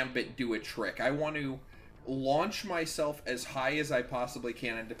desperate gambit do a trick. I want to launch myself as high as I possibly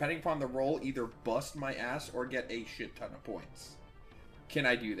can, and depending upon the roll, either bust my ass or get a shit ton of points. Can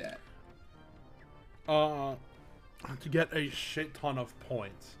I do that? To get a shit ton of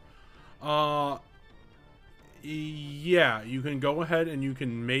points. Yeah, you can go ahead and you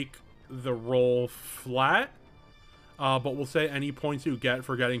can make the roll flat. But we'll say any points you get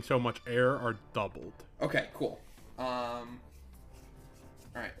for getting so much air are doubled. Okay, cool.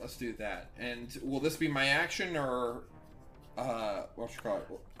 Alright, let's do that. And will this be my action, or what you call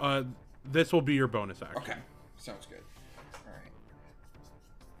it? This will be your bonus action. Okay, sounds good. Alright.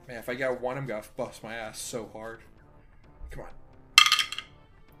 Man, if I get a 1, I'm gonna bust my ass so hard. Come on.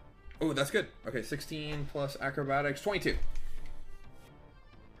 Oh, that's good. Okay, 16 plus acrobatics, 22.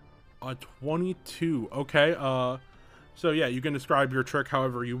 22. Okay, so yeah, you can describe your trick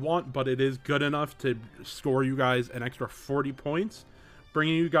however you want, but it is good enough to score you guys an extra 40 points,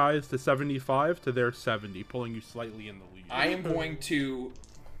 bringing you guys to 75 to their 70, pulling you slightly in the lead. I am going to,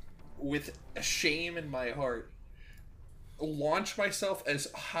 with shame in my heart, launch myself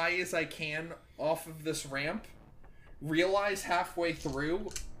as high as I can off of this ramp, realize halfway through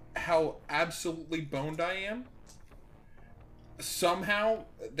how absolutely boned I am. Somehow,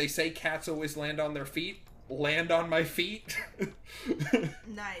 they say cats always land on their feet, land on my feet.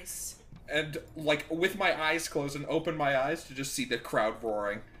 Nice. And, like, with my eyes closed and open my eyes to just see the crowd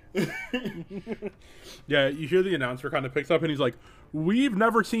roaring. Yeah, you hear the announcer kind of picks up and he's like, "We've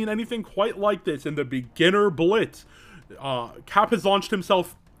never seen anything quite like this in the beginner blitz. Cap has launched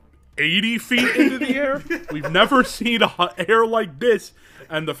himself 80 feet into the air. We've never seen air like this.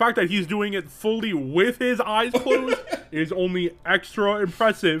 And the fact that he's doing it fully with his eyes closed is only extra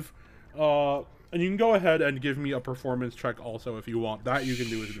impressive. And you can go ahead and give me a performance check also if you want. That you can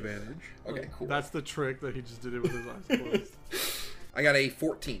do with advantage. Okay, cool. That's the trick that he just did it with his eyes closed. I got a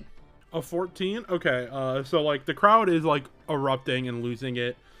 14. A 14? Okay, so, like, the crowd is, like, erupting and losing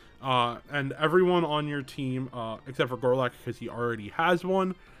it. And everyone on your team, except for Gorlak, because he already has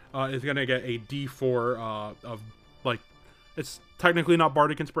one, is going to get a D4 of, like, it's technically not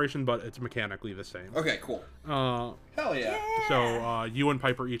Bardic Inspiration, but it's mechanically the same. Okay, cool. Hell yeah. So, you and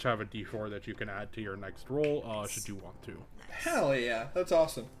Piper each have a D4 that you can add to your next roll, should you want to. Hell yeah. That's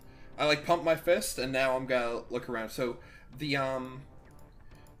awesome. I, like, pump my fist, and now I'm gonna look around. So,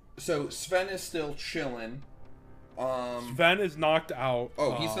 so Sven is still chilling. Sven is knocked out.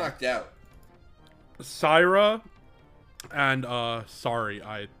 Oh, he's knocked out. Syra and, sorry,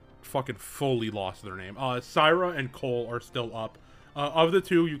 I fucking fully lost their name. Syra and Cole are still up. Of the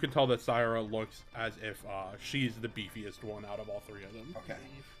two, you can tell that Syra looks as if she's the beefiest one out of all three of them. Okay.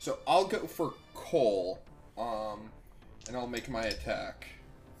 So I'll go for Cole, and I'll make my attack.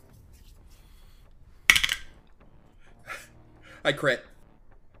 I crit.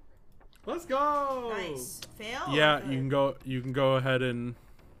 Let's go. Nice. Fail? Yeah, Or good? you can go ahead and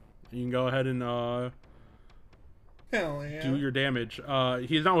Hell yeah. do your damage.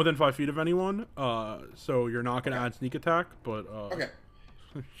 He's not within 5 feet of anyone, so you're not gonna add sneak attack, but Okay.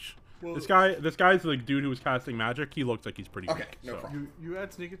 Well, this guy's the dude who was casting magic. He looks like he's pretty Okay, weak, no so. problem. you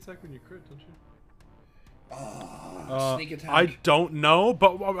add sneak attack when you crit, don't you? Sneak attack. I don't know,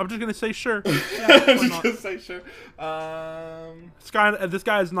 but I'm just gonna say sure. Just say sure. This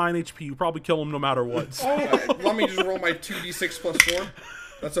guy has 9 HP. You probably kill him no matter what. So. Let me just roll my 2d6 plus 4.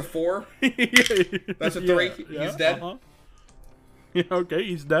 That's a 4. That's a 3. He's dead. Yeah, okay,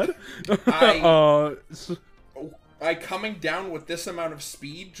 he's dead. I coming down with this amount of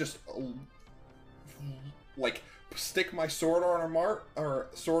speed, just like stick my sword arm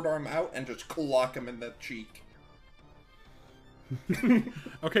out and just clock him in the cheek.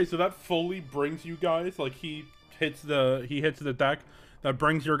 Okay, so that fully brings you guys, like, he hits the deck. That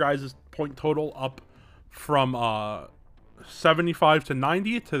brings your guys' point total up from 75 to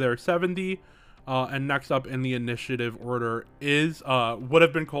 90 to their 70. And next up in the initiative order is would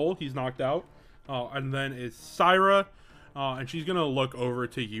have been Cole. He's knocked out. And then is Syra, and she's gonna look over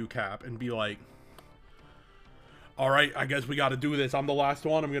to you, Cap, and be like, "All right, I guess we got to do this. I'm the last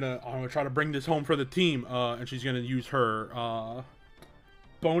one. I'm gonna try to bring this home for the team." And she's gonna use her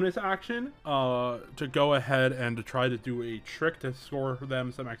bonus action to go ahead and to try to do a trick to score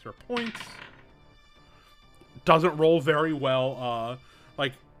them some extra points. Doesn't roll very well.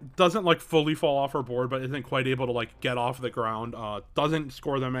 Doesn't like fully fall off her board, but isn't quite able to like get off the ground. Doesn't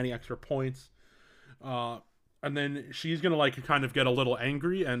score them any extra points. And then she's gonna like kind of get a little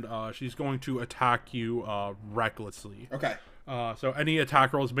angry, and she's going to attack you recklessly. Okay. So any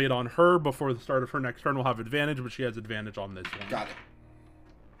attack rolls made on her before the start of her next turn will have advantage, but she has advantage on this one. Got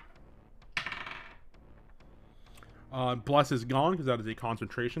it. Bless is gone because that is a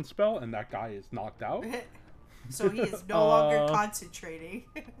concentration spell, and that guy is knocked out. So he is no longer concentrating.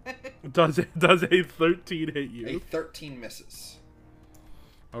 Does a 13 hit you? A 13 misses.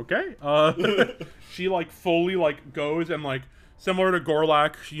 Okay. She like fully like goes and like similar to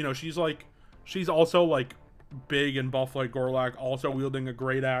Gorlak, you know, she's also like big and buff like Gorlak, also wielding a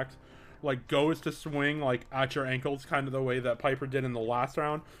great axe. Like goes to swing like at your ankles, kind of the way that Piper did in the last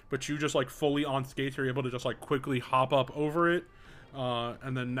round, but you just like fully on skates are able to just like quickly hop up over it.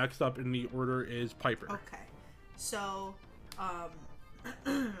 And then next up in the order is Piper. Okay, so I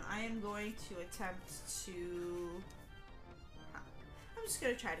am going to attempt to. I'm just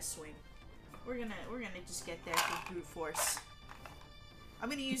gonna try to swing. We're gonna just get there through brute force. I'm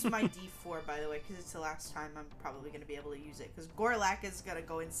gonna use my D4 by the way, because it's the last time I'm probably gonna be able to use it. Because Gorlak is gonna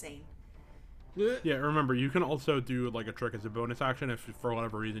go insane. Yeah, remember you can also do like a trick as a bonus action if for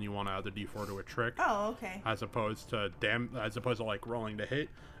whatever reason you want to add the D4 to a trick. Oh, okay. As opposed to like rolling to hit,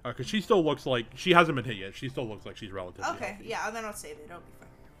 because she still looks like she hasn't been hit yet. She still looks like she's relatively Okay, healthy. yeah, and then I'll save it. It'll be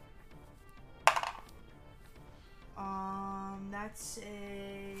fine. That's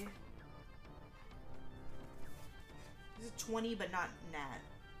a. It's a 20, but not nat.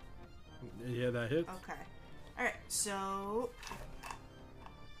 Yeah, that hits. Okay. All right. So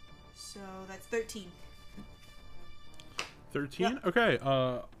that's 13. 13. Yep. Okay.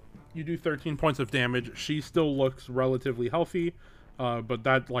 You do 13 points of damage. She still looks relatively healthy, but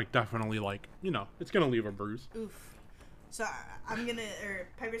that like definitely like it's gonna leave a bruise. Oof. So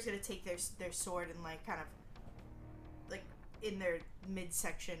Piper's gonna take their sword and like kind of like in their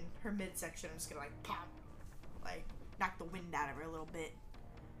midsection, her midsection. I'm just gonna like pop, like knock the wind out of her a little bit.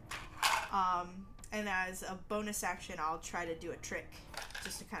 And as a bonus action, I'll try to do a trick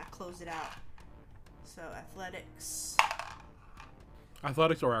just to kind of close it out. So athletics.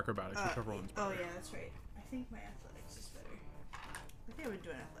 Athletics or acrobatics, whichever one's better. Oh yeah, that's right. I think my athletics is better. I think I've been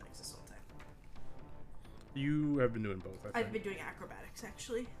doing athletics this whole time. You have been doing both. I think. I've been doing acrobatics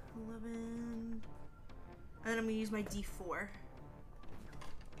actually. 11. And then I'm gonna use my D4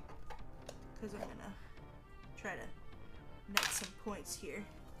 because I'm gonna try to net some points here.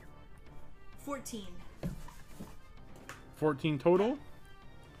 14. 14 total.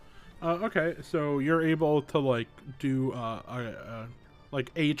 Okay, so you're able to like do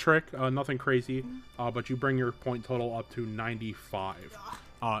like a trick, nothing crazy, but you bring your point total up to 95,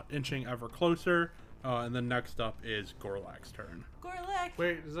 inching ever closer. And then next up is Gorlak's turn. Gorlak.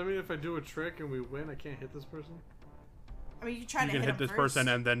 Wait, does that mean if I do a trick and we win, I can't hit this person? I mean, you can try to hit him this first. person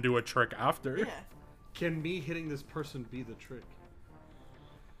and then do a trick after. Yeah. Can me hitting this person be the trick?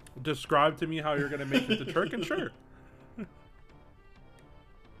 Describe to me how you're gonna make it the trick, and sure.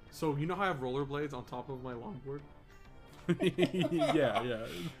 So you know how I have rollerblades on top of my longboard? yeah.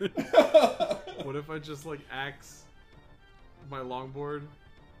 What if I just like axe my longboard?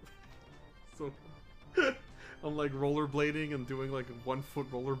 So I'm like rollerblading and doing like a 1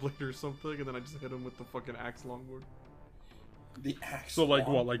 foot rollerblade or something, and then I just hit him with the fucking axe longboard. The axe. So like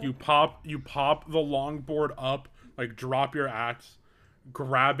what? Like you pop the longboard up, like drop your axe,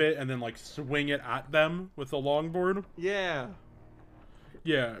 grab it, and then like swing it at them with the longboard. Yeah.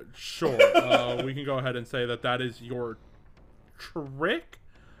 Yeah, sure. We can go ahead and say that is your trick.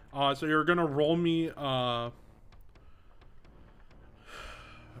 So you're gonna roll me. What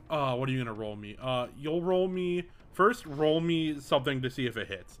are you gonna roll me? You'll roll me first. Roll me something to see if it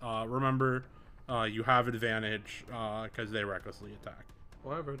hits. Remember, you have advantage because they recklessly attack. Oh,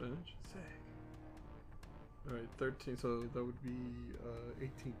 I have advantage. Sick. All right, 13. So that would be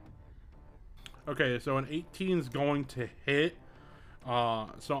 18. Okay, so an 18 is going to hit.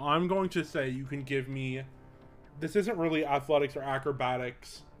 So I'm going to say you can give me. This isn't really athletics or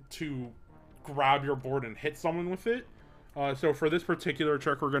acrobatics to grab your board and hit someone with it. So for this particular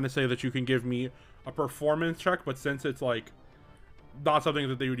trick, we're going to say that you can give me a performance check, but since it's like not something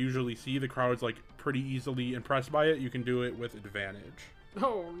that they would usually see, the crowd's like pretty easily impressed by it, you can do it with advantage.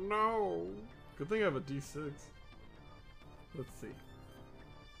 Oh no! Good thing I have a D6. Let's see.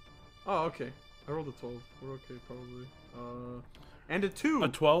 Oh, okay. I rolled a 12. We're okay, probably. And a 2. A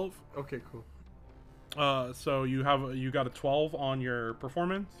 12? Okay, cool. So you got a 12 on your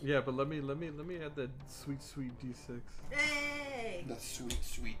performance? Yeah, but let me add that sweet D6. Hey! The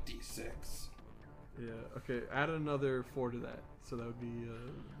sweet D6. Yeah, okay, add another 4 to that. So that would be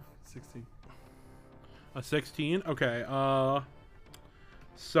 16. A 16? Okay.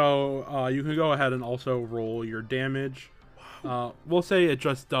 So you can go ahead and also roll your damage. We'll say it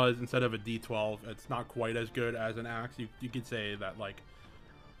just does, instead of a D12, it's not quite as good as an axe. You could say that, like,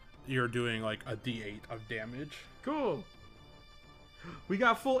 you're doing, like, a D8 of damage. Cool. We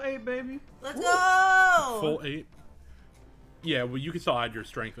got full 8, baby. Let's go! Full 8? Yeah, well, you can still add your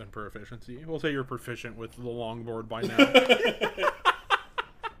strength and proficiency. We'll say you're proficient with the longboard by now.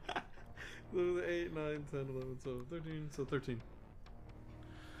 8, 9, 10, 11, 12, 13. So 13.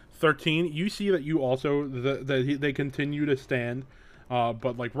 13. You see that you also they continue to stand,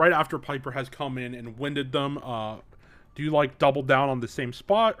 but like right after Piper has come in and winded them, do you like double down on the same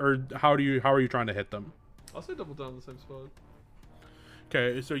spot, or how are you trying to hit them? I'll say double down on the same spot.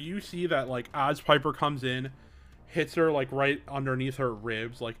 Okay, so you see that like as Piper comes in, hits her like right underneath her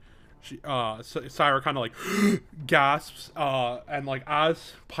ribs, like she Syra kind of like gasps, and like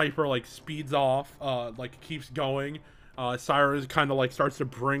as Piper like speeds off, like keeps going, Syra kind of like starts to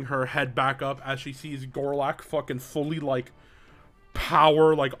bring her head back up as she sees Gorlak fucking fully like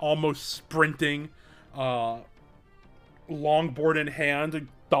power, like almost sprinting, longboard in hand,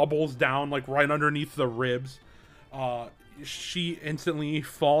 doubles down like right underneath the ribs. She instantly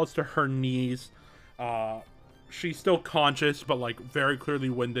falls to her knees. She's still conscious, but like very clearly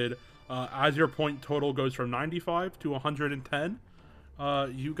winded. As your point total goes from 95 to 110,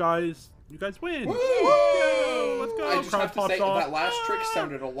 you guys win. Woo! Yeah, let's go. I just Crowd have to pops say off. that last trick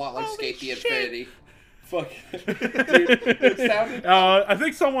sounded a lot like Holy Skate the shit. Infinity. Fuck, dude, it sounded. I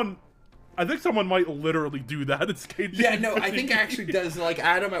think someone might literally do that and skate. Yeah, no, I think it actually does. Like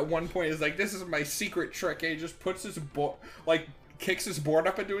Adam at one point is like, "This is my secret trick," and he just puts his board, like, kicks his board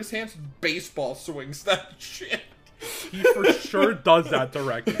up into his hands, baseball swings that shit. He for sure does that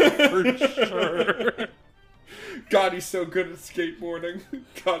directly. For sure. God, he's so good at skateboarding.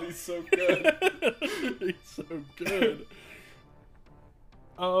 God, he's so good. He's so good.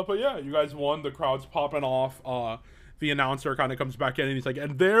 But yeah, you guys won. The crowd's popping off. The announcer kind of comes back in and he's like,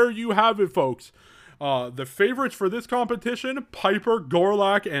 and there you have it, folks. The favorites for this competition, Piper,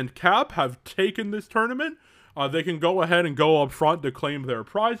 Gorlak, and Cap, have taken this tournament. They can go ahead and go up front to claim their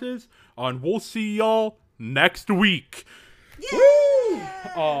prizes. And we'll see y'all next week.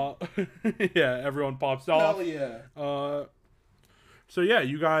 Yeah! Yeah, everyone pops off. Hell yeah. So yeah,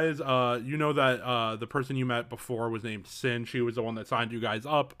 you guys, you know that the person you met before was named Sin. She was the one that signed you guys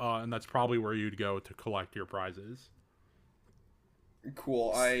up, and that's probably where you'd go to collect your prizes.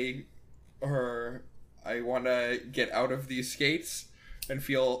 Cool. I want to get out of these skates and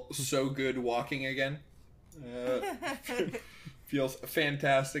feel so good walking again. Feels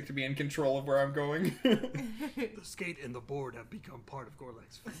fantastic to be in control of where I'm going. The skate and the board have become part of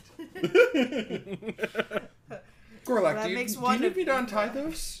Gorlak's fate. Gorlak, That do you makes need one of me to you, untie but-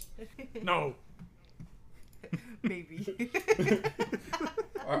 those? No. Maybe.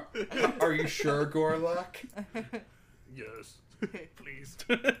 Are you sure, Gorlak? Yes. Please.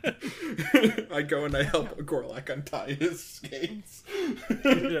 I go and I help Gorlak untie his skates.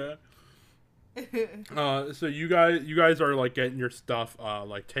 Yeah. So you guys are like getting your stuff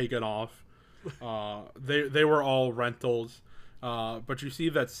like taken off. They were all rentals. But you see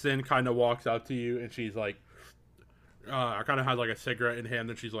that Sin kind of walks out to you and she's like, kind of has like a cigarette in hand,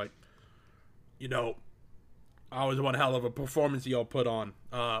 and she's like, you know, I was one hell of a performance y'all put on.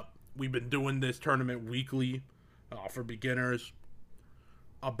 We've been doing this tournament weekly for beginners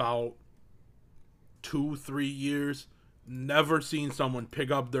about 2-3 years. Never seen someone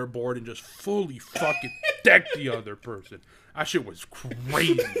pick up their board and just fully fucking deck the other person. That shit was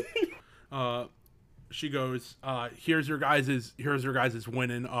crazy. She goes, here's your guys'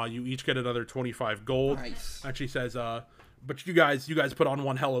 winning. You each get another 25 gold. Nice. And she says, but you guys put on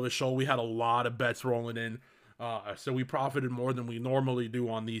one hell of a show. We had a lot of bets rolling in. So we profited more than we normally do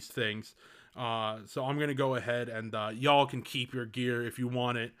on these things. So I'm going to go ahead and y'all can keep your gear if you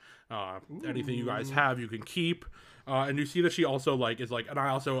want it. Anything you guys have, you can keep. And you see that she also is like, and I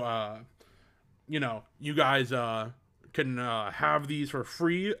also, you guys can have these for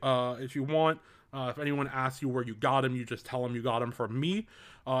free if you want. If anyone asks you where you got them, you just tell them you got them from me.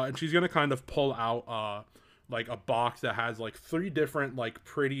 And she's going to kind of pull out like a box that has like 3 different like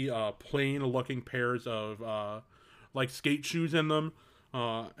pretty plain looking pairs of like skate shoes in them.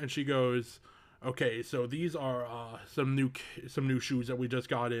 And she goes, okay, so these are some new shoes that we just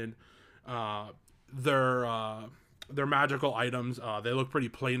got in. They're magical items. They look pretty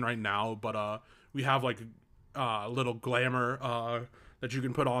plain right now, but we have like little glamour that you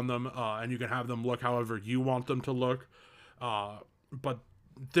can put on them, and you can have them look however you want them to look. But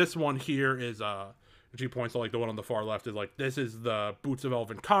this one here is And she points to like the one on the far left is like, this is the boots of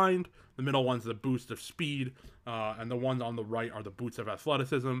elven kind. The middle one's the boots of speed, and the ones on the right are the boots of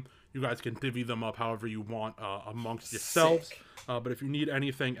athleticism. You guys can divvy them up however you want amongst yourselves. But if you need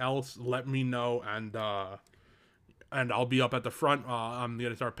anything else, let me know, and I'll be up at the front. I'm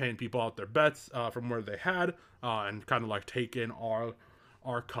gonna start paying people out their bets from where they had, and kind of like take in our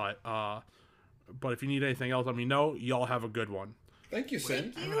cut. But if you need anything else, let me know. Y'all have a good one. Thank you,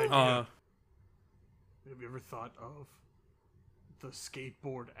 Sin. I have an idea. Have you ever thought of the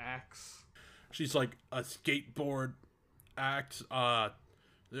skateboard axe? She's like, a skateboard axe. Are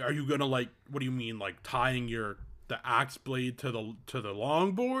you gonna like? What do you mean, like tying the axe blade to the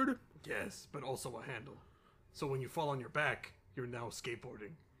longboard? Yes, but also a handle. So when you fall on your back, you're now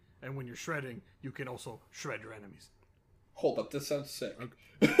skateboarding, and when you're shredding, you can also shred your enemies. Hold up, this sounds sick.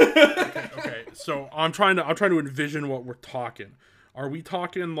 Okay. So I'm trying to envision what we're talking. Are we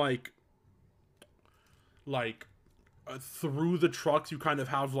talking like through the trucks? You kind of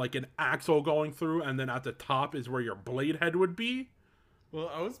have like an axle going through, and then at the top is where your blade head would be.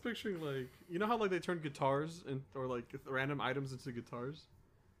 Well, I was picturing like, you know how like they turn guitars or like random items into guitars.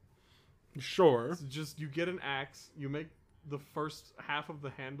 Sure. So just you get an axe, you make the first half of the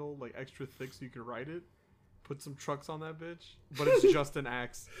handle like extra thick so you can ride it. Put some trucks on that bitch, but it's just an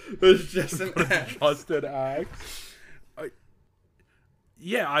axe. It's just an axe. Just an axe.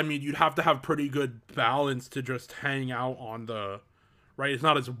 Yeah, I mean, you'd have to have pretty good balance to just hang out on the... Right? It's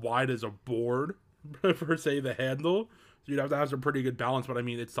not as wide as a board, per se, the handle. So you'd have to have some pretty good balance, but I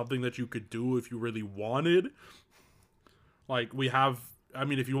mean, it's something that you could do if you really wanted. Like, we have... I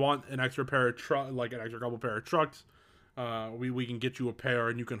mean, if you want an extra pair of an extra couple pair of trucks, we can get you a pair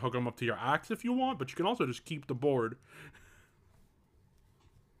and you can hook them up to your axe if you want, but you can also just keep the board.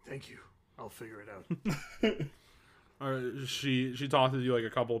 Thank you. I'll figure it out. She tosses you like a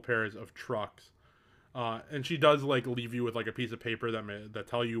couple of pairs of trucks, and she does like leave you with like a piece of paper that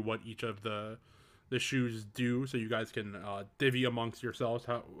tell you what each of the shoes do, so you guys can divvy amongst yourselves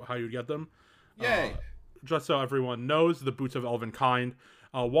how you get them. Yay! Just so everyone knows, the boots of elven kind.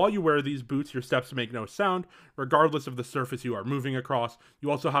 While you wear these boots, your steps make no sound, regardless of the surface you are moving across. You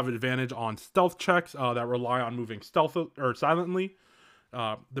also have advantage on stealth checks that rely on moving silently.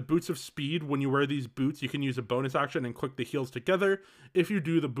 The boots of speed, when you wear these boots, you can use a bonus action and click the heels together. If you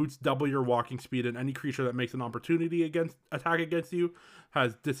do, the boots double your walking speed, and any creature that makes an opportunity attack against you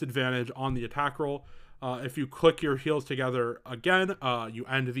has disadvantage on the attack roll. If you click your heels together again, you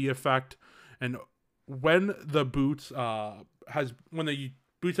end the effect. And when the boots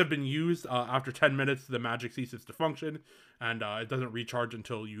boots have been used, after 10 minutes, the magic ceases to function, and it doesn't recharge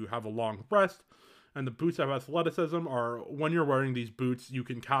until you have a long rest. And the boots of athleticism are, when you're wearing these boots, you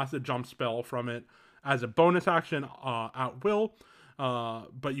can cast a jump spell from it as a bonus action at will,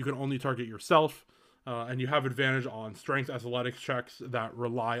 but you can only target yourself, and you have advantage on strength athletics checks that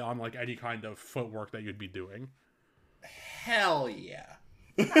rely on like any kind of footwork that you'd be doing. Hell yeah.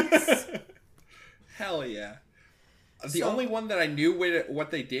 Nice. Hell yeah. The only one that I knew what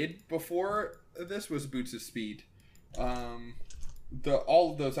they did before this was Boots of Speed.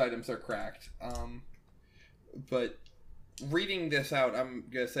 All of those items are cracked. But reading this out, I'm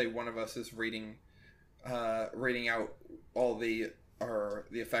gonna say one of us is reading out all the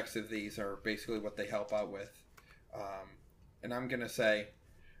effects of these are basically what they help out with. And I'm gonna say,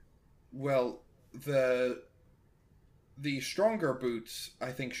 well, the stronger boots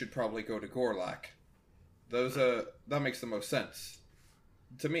I think should probably go to Gorlak. Those that makes the most sense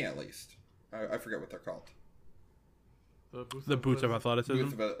to me, at least. I forget what they're called. The boots of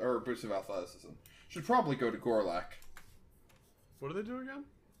athleticism? Boots of athleticism. Should probably go to Gorlak. What do they do again?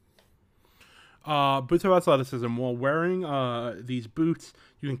 Boots of athleticism. While wearing these boots,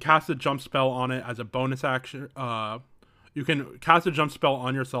 you can cast a jump spell on it as a bonus action. You can cast a jump spell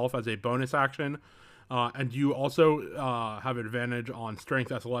on yourself as a bonus action. And you also have advantage on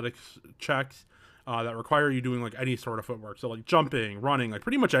strength athletics checks that require you doing like any sort of footwork. So like jumping, running, like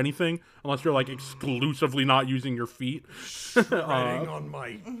pretty much anything, unless you're like exclusively not using your feet. Shredding on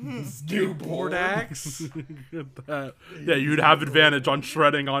my skateboard axe. Yeah, you'd have advantage on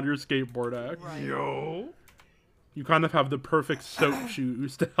shredding on your skateboard axe. Right. Yo. You kind of have the perfect soap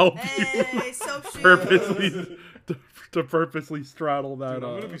shoes to help Hey, you soap shoes. purposely to purposely straddle that. Dude,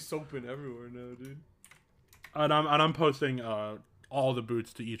 I'm gonna be soaping everywhere now, dude. And I'm posting all the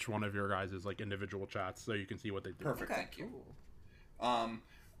boots to each one of your guys' like individual chats so you can see what they do. Perfect, Okay. thank you.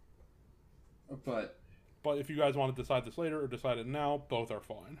 But if you guys want to decide this later or decide it now, both are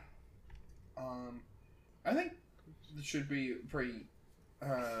fine. I think it should be pretty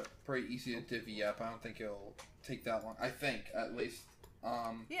easy to divvy up. I don't think it'll take that long. I think, at least.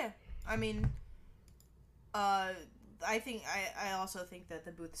 Yeah, I mean, I also think that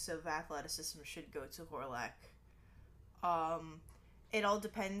the booths of athleticism should go to Horlak. It all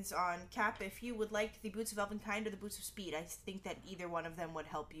depends on Cap if you would like the boots of Elvenkind or the boots of speed. I think that either one of them would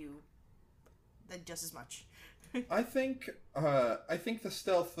help you just as much. I think the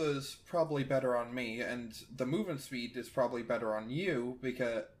stealth is probably better on me, and the movement speed is probably better on you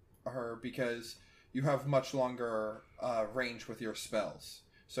because you have much longer range with your spells.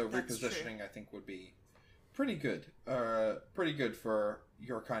 So That's repositioning, true. I think, would be pretty good. Pretty good for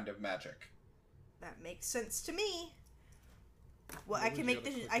your kind of magic. That makes sense to me. Well, What I would can you make have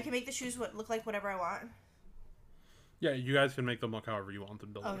the equipped? I can make the shoes look like whatever I want. Yeah, you guys can make them look however you want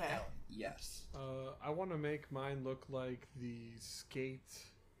them to look. Okay. Alan, yes. I want to make mine look like the skate.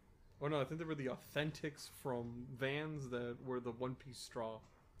 Oh no, I think they were the authentics from Vans that were the one-piece straw.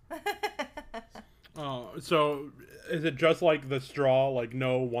 So is it just like the straw, like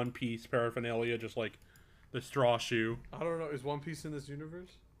no one piece paraphernalia, just like the straw shoe? I don't know. Is One Piece in this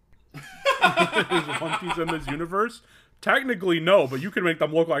universe? Is One Piece in this universe? Technically, no, but you can make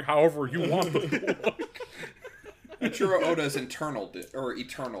them look like however you want them to look. Ichiro Oda's eternal,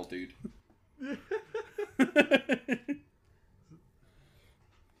 dude.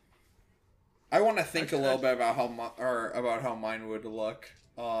 I want to think a little bit about how mine would look.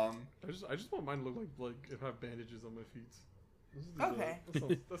 I just want mine to look like if I have bandages on my feet. This is the- Okay.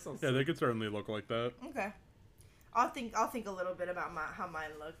 That sounds Yeah, sick. they could certainly look like that. Okay. I'll think a little bit about how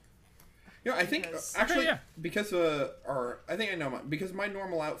mine look. You know, I think Because- actually Okay, yeah. because I think I know because my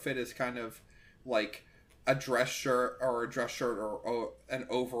normal outfit is kind of like a dress shirt or and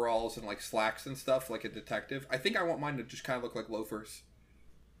overalls and like slacks and stuff like a detective. I think I want mine to just kind of look like loafers.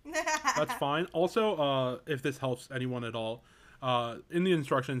 That's fine. Also, if this helps anyone at all, in the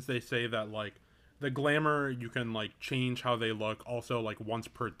instructions they say that like the glamour you can like change how they look also like once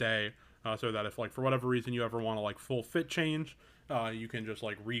per day, so that if like for whatever reason you ever want to like full fit change, you can just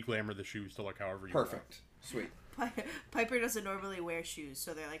like re-glamour the shoes to look however you want. Perfect. Sweet. Piper doesn't normally wear shoes,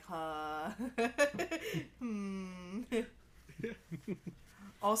 so they're like,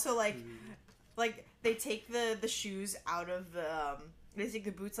 Also, like they take the shoes out of the they take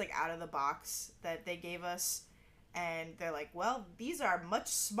the boots like out of the box that they gave us, and they're like, well, these are much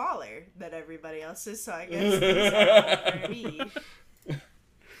smaller than everybody else's, so I guess these are not for me.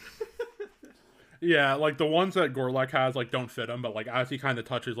 Yeah, like the ones that Gorlek has like don't fit him, but like as he kind of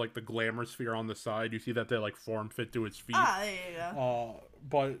touches like the glamour sphere on the side, you see that they like form fit to his feet. Ah, there you go.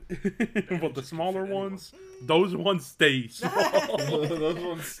 But but the smaller ones, those ones stay small. Those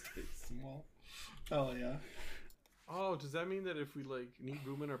ones stay small. Hell yeah. Oh, does that mean that if we like need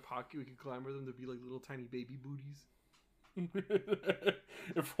room in our pocket, we can glamour them to be like little tiny baby booties?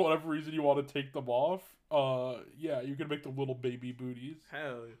 If for whatever reason you want to take them off, yeah, you can make them little baby booties.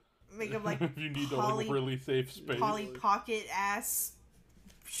 Hell yeah. Make them like If you need Polly- a really safe space. Polly Pocket ass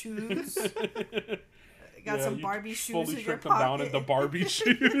shoes. Got Yeah, some you Barbie shoes fully in your strip them down pocket. into Barbie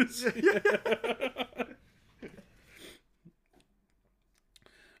shoes.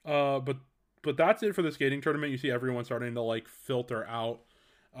 But that's it for the skating tournament. You see everyone starting to like filter out.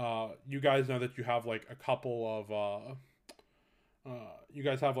 You guys know that you have like a couple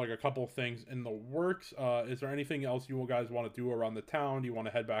of things in the works. Is there anything else you guys want to do around the town? Do you want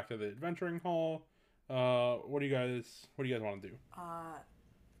to head back to the adventuring hall? What do you guys want to do?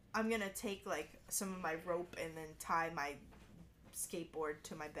 I'm gonna take like some of my rope and then tie my skateboard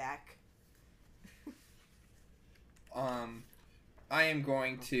to my back. I am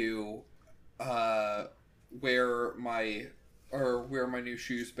going to wear my new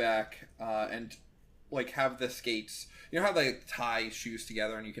shoes back and like have the skates. You know how they tie shoes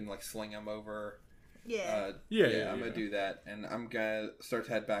together and you can like sling them over. Yeah. I'm gonna do that, and I'm gonna start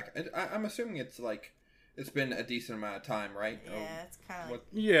to head back. I'm assuming it's been a decent amount of time, right? Yeah, it's kind of like...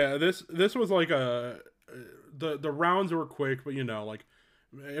 Yeah, this was like the rounds were quick, but you know, like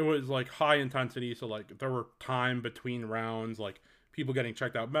it was like high intensity, so like there were time between rounds, like people getting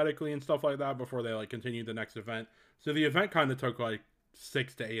checked out medically and stuff like that before they like continued the next event. So the event kind of took like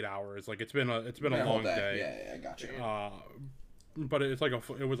 6 to 8 hours. Like it's been a long day. Yeah, I got you. But it was like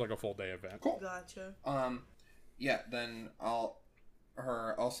a full day event. Cool. Gotcha. Yeah, then I'll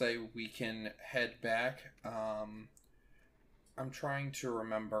say we can head back. I'm trying to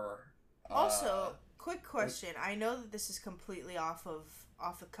remember. Also, quick question. I know that this is completely off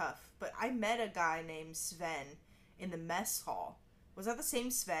the cuff, but I met a guy named Sven in the mess hall. Was that the same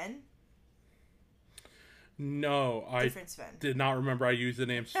Sven? No, I Different Sven. did not remember I used the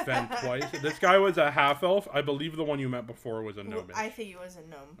name Sven twice. This guy was a half elf. I believe the one you met before was a gnomish. I think it was a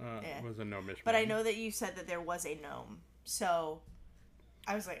gnome. Yeah. Was a gnomish. But I man. know that you said that there was a gnome. So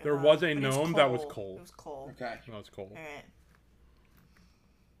I was like, There was a but it gnome that was coal. It was coal. Okay. That was coal. All right.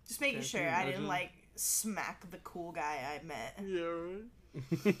 Just making Can't sure you I didn't imagine? like smack the cool guy I met. Yeah, right.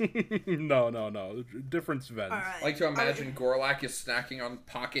 No. Different Svens. All right. I like to imagine Gorlak is snacking on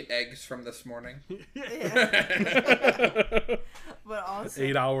pocket eggs from this morning. Yeah. But also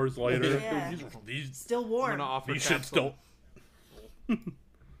 8 hours later. Yeah. These still I'm warm. gonna offer should capsule. still.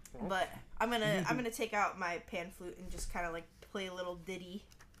 But I'm gonna take out my pan flute and just kind of like play a little ditty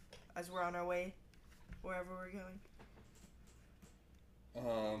as we're on our way wherever we're going.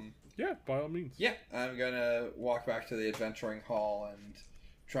 Yeah, by all means. Yeah, I'm gonna walk back to the adventuring hall and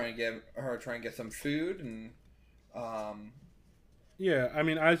try and get some food and Yeah, I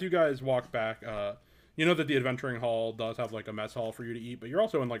mean, as you guys walk back, you know that the adventuring hall does have like a mess hall for you to eat, but you're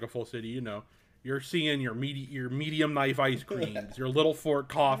also in like a full city. You know, you're seeing your medium knife ice creams, your little fork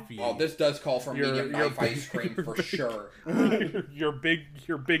coffee. oh, this does call for Your- medium your knife ice cream for sure. your big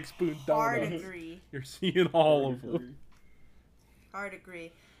spoon Hard donuts. agree. You're seeing all of them. Hard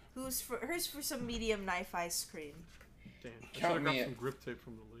agree. Who's for some medium knife ice cream? Damn, I Count should have me got in. some grip tape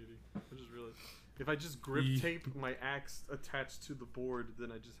from the lady. I just realized. If I just grip tape my axe attached to the board,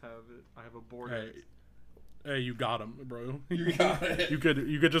 then I just have it. I have a board. Hey, you got him, bro. You got it. You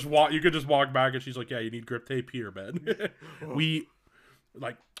could just walk. You could just walk back, and she's like, "Yeah, you need grip tape here, man. we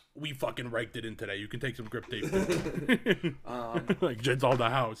fucking raked it in today. You can take some grip tape." Like Jen's on the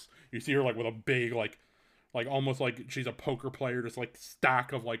house. You see her like with a big like almost like she's a poker player, just like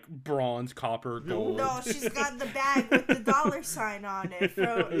stack of like bronze, copper, gold. No, she's got the bag with the dollar sign on it.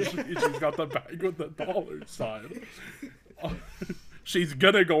 She's got the bag with the dollar sign. She's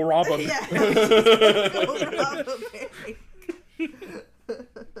gonna go rob a Yeah, she's gonna go rob a bank.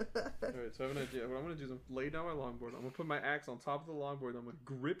 Alright, so I have an idea. What I'm gonna do is lay down my longboard. I'm gonna put my axe on top of the longboard. And I'm gonna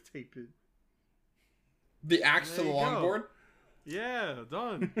grip tape it. The axe to There the you go. longboard. Yeah,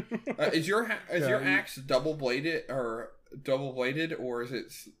 done. Is your Yeah, axe double bladed, or is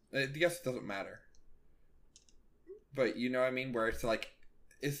it? I guess it doesn't matter. But you know what I mean, where it's like,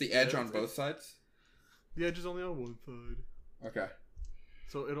 is the edge on both sides? The edge is only on one side. Okay.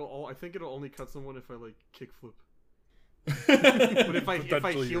 So I think it'll only cut someone if I like kick flip. But if I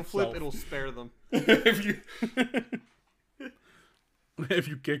Potentially heel flip, yourself. it'll spare them. If you if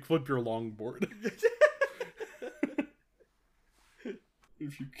you kickflip your longboard.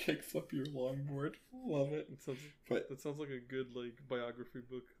 if you kickflip your longboard, love it. That sounds like a good like biography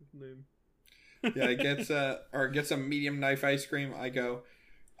book name. Yeah, it gets a medium knife ice cream.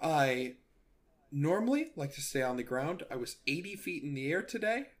 I normally like to stay on the ground. I was 80 feet in the air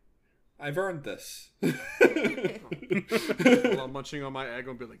today. I've earned this. While I'm munching on my egg,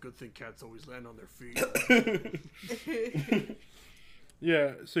 I'll be like, good thing cats always land on their feet.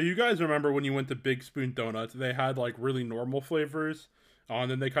 Yeah, so you guys remember when you went to Big Spoon Donuts, they had like really normal flavors, and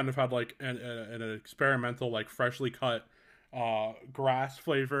then they kind of had like an experimental like freshly cut grass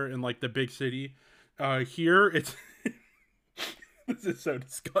flavor in like the big city. Here it's this is so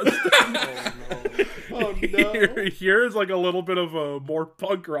disgusting. Oh no. Here's like a little bit of a more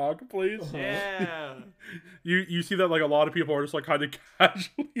punk rock, please. Yeah. You see that like a lot of people are just like kind of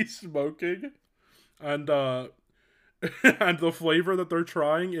casually smoking, and and the flavor that they're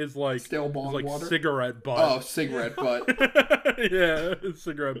trying is like Stale bong water? cigarette butt. Oh, cigarette butt. Yeah,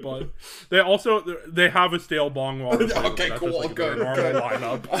 cigarette butt. They have a stale bong water. flavor, Okay, but that's cool, just, like, good, their good.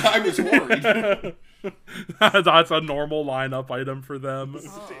 normal lineup. I was worried. That's a normal lineup item for them.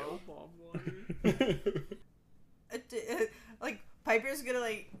 Stale bomb water. Like Piper's gonna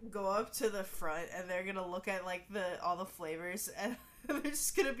like go up to the front and they're gonna look at like all the flavors and they're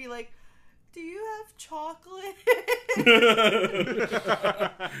just gonna be like, "Do you have chocolate?"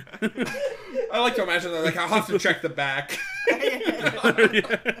 I like to imagine they're like, I'll have to check the back.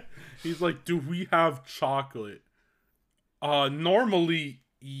 Yeah. He's like, "Do we have chocolate?" Normally,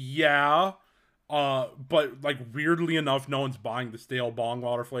 yeah. But like weirdly enough, no one's buying the stale bong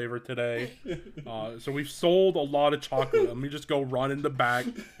water flavor today. So we've sold a lot of chocolate. Let me just go run in the back,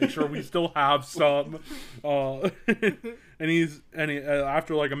 make sure we still have some. And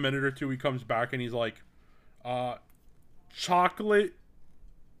after like a minute or two, he comes back and he's like, chocolate.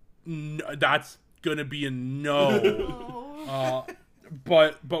 That's gonna be a no.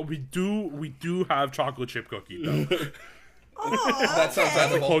 But we do have chocolate chip cookie though. Oh, That sounds okay.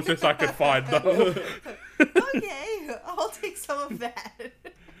 That's the closest I could find though. Okay, I'll take some of that.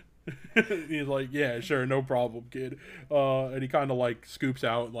 He's like, yeah, sure, no problem, kid. And he kind of like scoops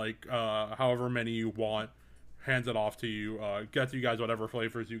out like however many you want, hands it off to you, gets you guys whatever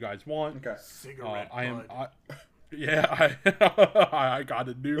flavors you guys want. Okay. Cigarette I got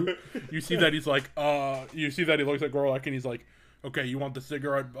it new. You see that he's like, you see that he looks at Gorlak and he's like, Okay, you want the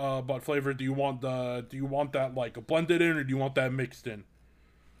cigarette butt flavor? Do you want that like blended in, or do you want that mixed in?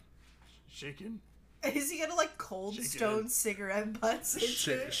 Shaken. Is he gonna like cold stone cigarette butts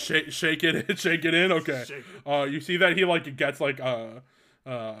into it? Shake it in. Okay. You see that he like gets like like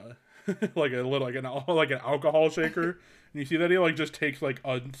a little like an alcohol shaker, and you see that he like just takes like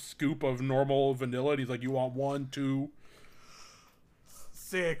a scoop of normal vanilla, and he's like, "You want 1, 2,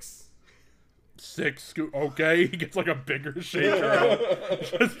 6 scoop?" Okay, he gets like a bigger shaker.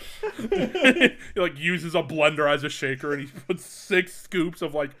 He like uses a blender as a shaker, and he puts 6 scoops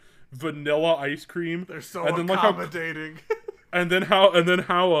of like vanilla ice cream. They're so and then, accommodating. And then how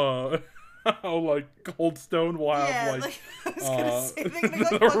how like Cold Stone will have like I was gonna say, they're gonna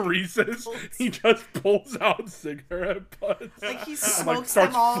go, the like, Reese's. Cold He just pulls out cigarette butts. Like he smokes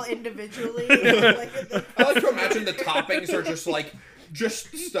starts- them all individually. Like, I like to imagine the toppings are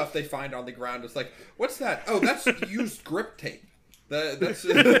just stuff they find on the ground. It's like, what's that? Oh, that's used grip tape. That's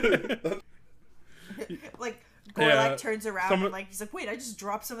like Gorlak Yeah, turns around and like he's like, wait, I just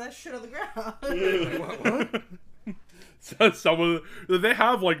dropped some of that shit on the ground. What? So they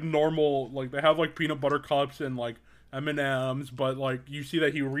have like normal, like they have like peanut butter cups and like M&Ms, but like you see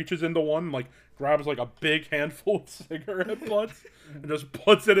that he reaches into one and like grabs like a big handful of cigarette butts and just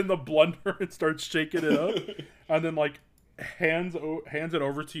puts it in the blender and starts shaking it up, and then like hands it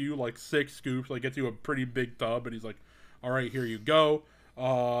over to you like 6 scoops, like gets you a pretty big tub, and he's like, "All right, here you go."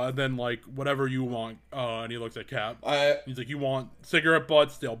 And then like whatever you want, and he looks at Cap. He's like, "You want cigarette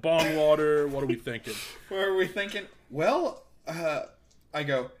butts, stale bong water? What are we thinking?" What are we thinking? Well, I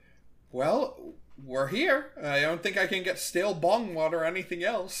go, well, we're here. I don't think I can get stale bong water or anything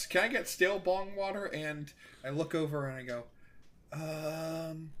else. Can I get stale bong water? And I look over and I go,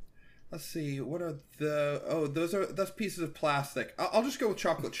 let's see, what are that's pieces of plastic. I'll just go with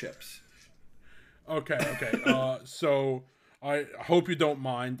chocolate chips. Okay. So I hope you don't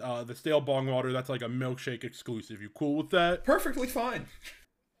mind. The stale bong water, that's like a milkshake exclusive. You cool with that? Perfectly fine.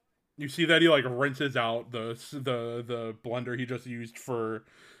 You see that he like rinses out the blender he just used for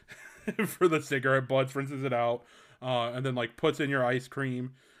for the cigarette butts, rinses it out, and then like puts in your ice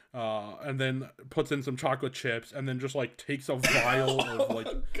cream, and then puts in some chocolate chips, and then just like takes a vial of like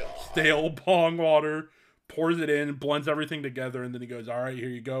stale bong water, pours it in, blends everything together, and then he goes, "All right, here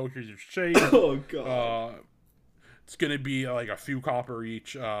you go. Here's your shake." Oh god. It's gonna be like a few copper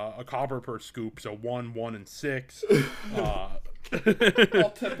each, a copper per scoop, so 1, 1, and 6. I'll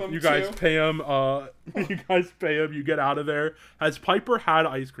tip him You guys too. pay him. You guys pay him. You get out of there. Has Piper had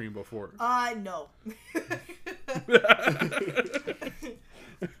ice cream before? No.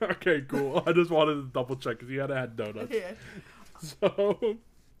 Okay, cool. I just wanted to double check because you had had donuts. Yeah.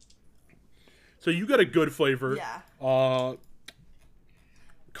 So you get a good flavor. Yeah.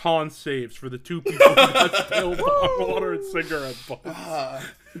 Con saves for the 2 people who got stale bong water and cigarette butts.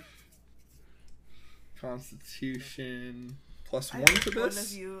 Constitution plus I 1 to hope one of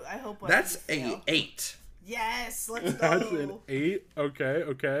this. you. I hope one That's of you fail. a 8. Yes, let's go. That's an 8.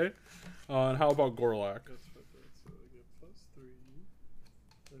 Okay. And how about Gorlak? That's perfect. So I get +3.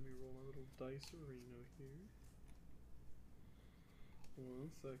 Let me roll my little dice arena here.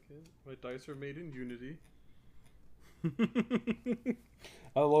 1 second. My dice are made in Unity.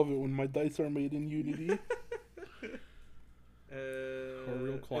 I love it when my dice are made in Unity. A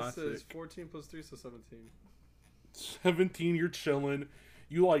real It classic. says 14 plus 3, so 17. 17, you're chilling.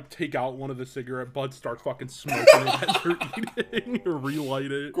 You like take out one of the cigarette butts, start fucking smoking it as you're eating, or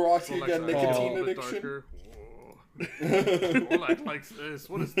relight it. Grossi Gorlak's again, a nicotine little bit addiction. darker. Whoa. Gorlak likes this.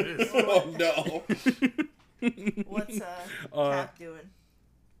 What is this? Oh no. What's Cap doing?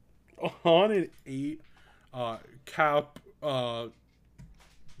 On an 8, Cap,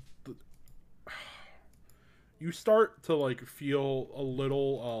 you start to like feel a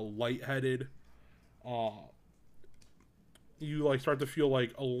little lightheaded. You like start to feel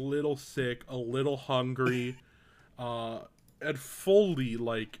like a little sick, a little hungry, and fully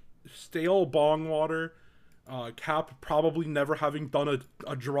like stale bong water. Cap probably never having done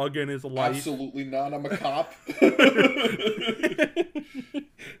a drug in his life. Absolutely not. I'm a cop.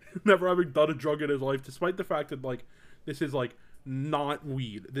 Never having done a drug in his life, despite the fact that like this is like not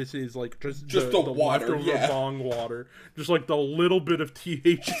weed. This is like just the water, leftover yeah. bong water. Just like the little bit of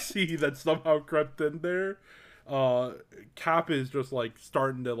THC that somehow crept in there. Cap is just like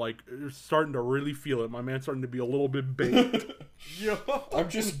starting to really feel it. My man's starting to be a little bit baked. I'm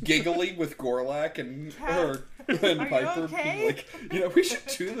just giggly with Gorlak and Cap, and are you Piper okay? being like, we should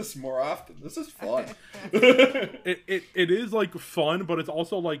do this more often. This is fun. It is like fun, but it's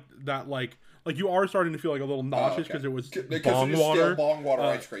also like that like like you are starting to feel like a little nauseous because it was because bong it is water. still bong water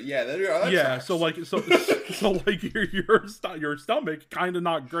ice cream. Yeah, that Yeah, tracks. so like like your stomach kind of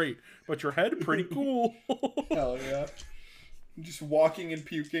not great, but your head pretty cool. Hell yeah. Just walking and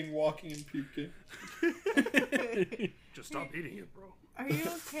puking. Just stop eating it, bro. Are you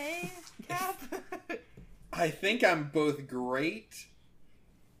okay, Cap? I think I'm both great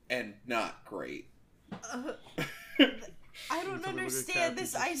and not great. I don't understand.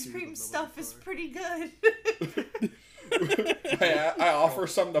 This ice cream stuff is pretty good. I offer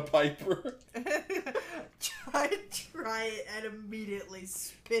some to Piper. Try it and immediately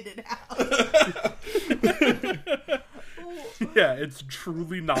spit it out. Yeah, it's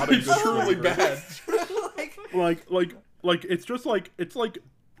truly not a good It's truly flavor. bad. Like it's just like it's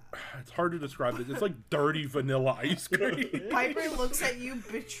hard to describe this. It's like dirty vanilla ice cream. Piper looks at you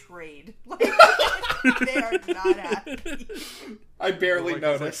betrayed. Like, they are not happy. I barely Like,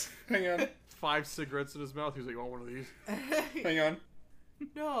 noticed. Hang on. 5 cigarettes in his mouth. He's like, "Want one of these?" Hang on.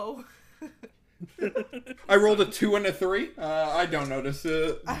 No. I rolled a 2 and a 3. I don't notice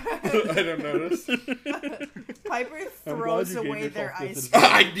it. I don't notice. Piper I'm throws glad you away gave their yourself ice this cream.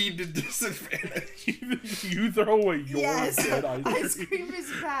 I need a disadvantage. You throw away your Yes, good ice cream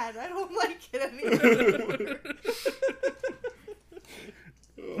is bad. I don't like it anymore.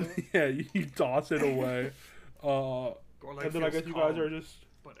 Yeah, you toss it away. Gorlak And then I feels guess you guys calm, are just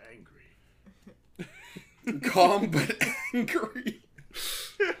but angry. Calm but angry.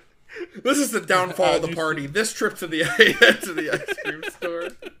 This is the downfall of the you party. This trip to the ice cream store.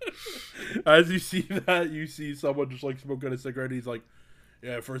 as you see that, you see someone just like smoking a cigarette. He's like,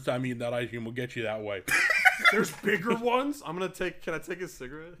 "Yeah, first time eating that ice cream will get you that way." There's bigger ones. I'm gonna take. Can I take a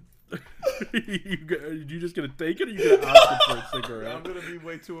cigarette? You just gonna take it, or you gonna ask him for a I'm cigarette? gonna be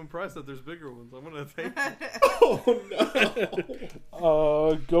way too impressed that there's bigger ones. I'm gonna take. Oh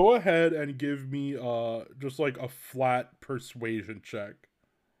no. Go ahead and give me just like a flat persuasion check.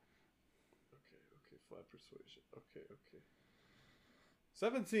 Okay, flat persuasion. Okay.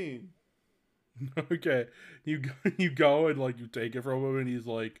 17. Okay, you go and like you take it from him, and he's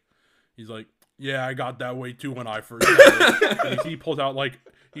like, "Yeah, I got that way too when I first got it." And he pulls out like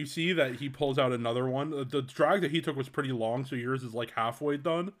you see that he pulls out another one. The drag that he took was pretty long, so yours is like halfway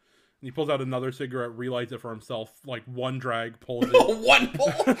done. And he pulls out another cigarette, relights it for himself. Like one drag, pulls it. One pull.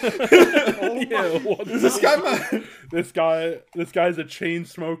 Yeah, one Is this guy my... This guy's a chain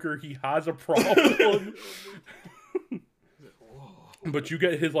smoker. He has a problem. But you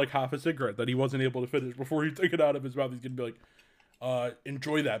get his like half a cigarette that he wasn't able to finish before he took it out of his mouth. He's gonna be like,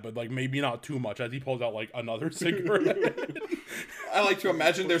 enjoy that, but like maybe not too much, as he pulls out like another cigarette. I like to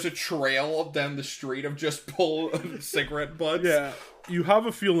imagine there's a trail down the street of just pull cigarette butts. Yeah, you have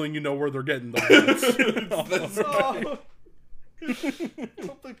a feeling you know where they're getting the butts. That's Oh.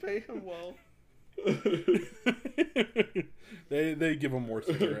 Hope they pay him well. They give him more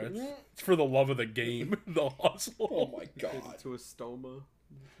cigarettes. It's for the love of the game, the hustle. Oh my Goes god. into a stoma.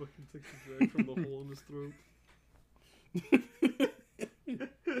 Fucking takes a drag from the hole in his throat.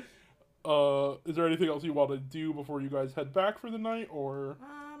 Is there anything else you want to do before you guys head back for the night, or?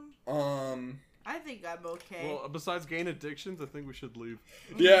 I think I'm okay. Well, besides gain addictions, I think we should leave.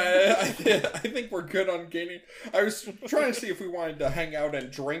 Yeah, I think we're good on gaining. I was trying to see if we wanted to hang out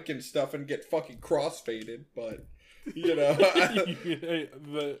and drink and stuff and get fucking crossfaded, but you know,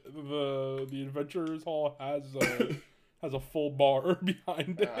 the Adventurers Hall has a full bar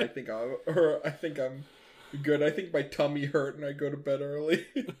behind it. I think I'm good. I think my tummy hurt and I go to bed early.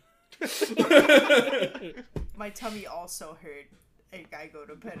 My tummy also hurt, and I go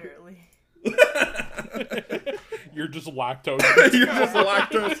to bed early. You're just lactose. You're just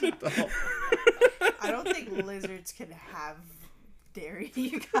lactose. I don't think lizards can have dairy,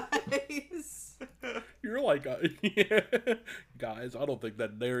 you guys. You're like, yeah. Guys, I don't think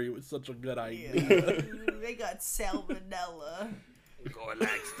that dairy was such a good idea. Yeah. They got salmonella.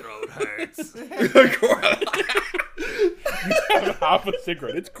 Gorlak's throat hurts. Have half a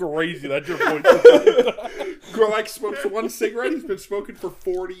cigarette. It's crazy that your voice. Gorlak smokes one cigarette. He's been smoking for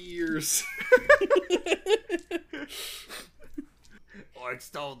 40 years.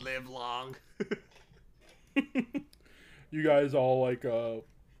 Orcs don't live long. You guys all like,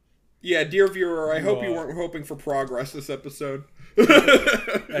 Yeah, dear viewer, I hope you Wow. weren't hoping for progress this episode.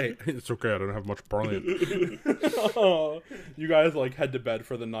 hey, it's okay. I don't have much plan. You guys like head to bed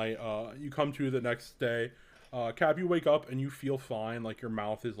for the night. You come to the next day. Cap, you wake up and you feel fine. Like your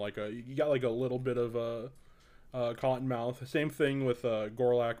mouth is like you got like a little bit of a cotton mouth. Same thing with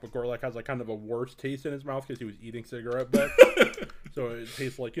Gorlak, but Gorlak has like kind of a worse taste in his mouth because he was eating cigarette butts. So it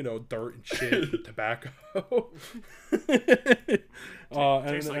tastes like, dirt and shit and tobacco.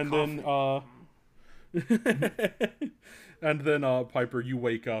 Tastes like And then Piper, you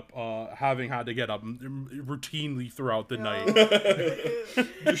wake up having had to get up routinely throughout the night.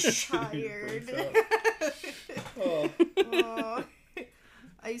 Tired. Oh,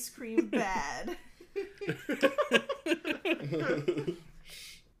 ice cream bad.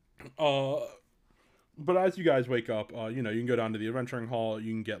 But as you guys wake up, you can go down to the adventuring hall.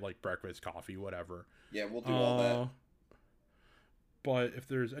 You can get like breakfast, coffee, whatever. Yeah, we'll do all that. But if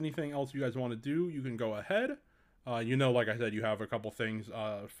there's anything else you guys want to do, you can go ahead. Like I said, you have a couple things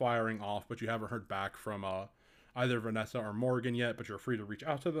firing off, but you haven't heard back from either Vanessa or Morgan yet, but you're free to reach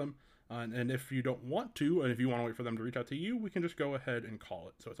out to them. And if you don't want to, and if you want to wait for them to reach out to you, we can just go ahead and call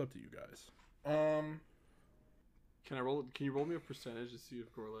it. So it's up to you guys. Can you roll me a percentage to see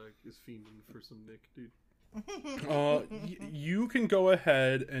if Gorlak is fiending for some Nick, dude? You can go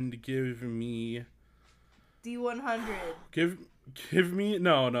ahead and give me D100. Give me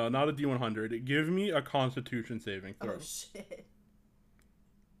no, not a D100. Give me a Constitution saving throw. Oh shit.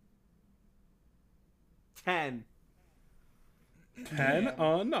 10. 10?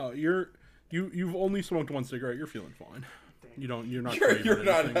 No, you've only smoked one cigarette. You're feeling fine. You're not. You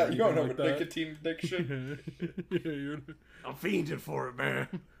don't have a nicotine addiction. I'm fiending for it, man.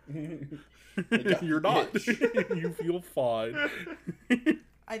 You're not. You feel fine.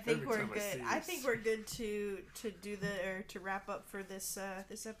 I think we're time I see good. I this. think we're good to do to wrap up for this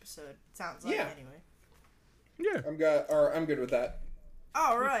this episode. Sounds like anyway. Yeah. I'm good with that.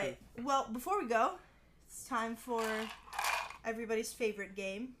 All right. Well, before we go, it's time for everybody's favorite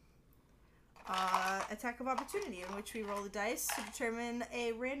game, Attack of Opportunity, in which we roll the dice to determine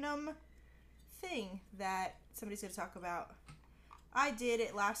a random thing that somebody's going to talk about. I did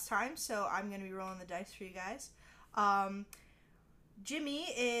it last time, so I'm going to be rolling the dice for you guys. Jimmy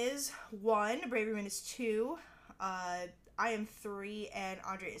is 1, Braverman is 2, I am 3, and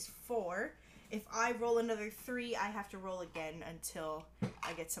Andre is 4. If I roll another 3, I have to roll again until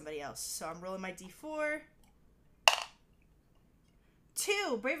I get somebody else. So I'm rolling my D4.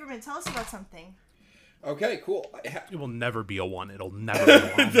 2. Braverman, tell us about something. Okay, cool. It will never be a 1. It'll never be a 1.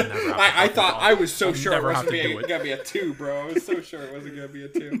 I thought I was so sure it never have wasn't to do it. gonna be a 2, bro. I was so sure it wasn't gonna be a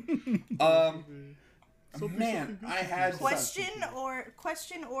 2. Man, I had Question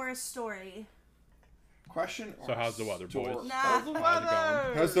or a story? Question. So how's the weather, boys? Nah. How's it going?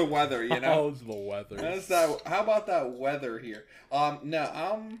 How's the weather? You know. How's the weather? How's that? How about that weather here?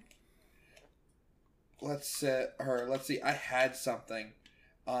 Let's see. I had something.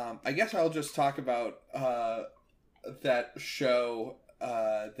 I guess I'll just talk about that show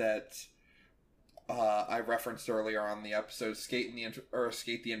that I referenced earlier on the episode, Skate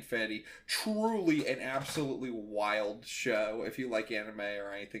the Infinity. Truly an absolutely wild show. If you like anime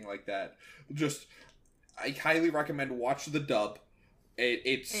or anything like that, I highly recommend watch the dub.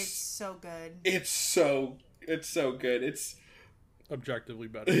 It's so good. It's so good. It's objectively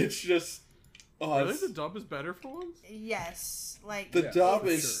better. It's just. Really? The dub is better for once? Yes. Like the dub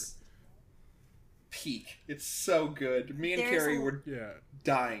is sure. peak. It's so good. Me and Carrie were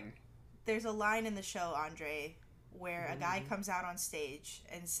dying. There's a line in the show, Andre, where a guy comes out on stage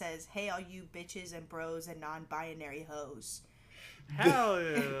and says, "Hey, all you bitches and bros and non-binary hoes." Hell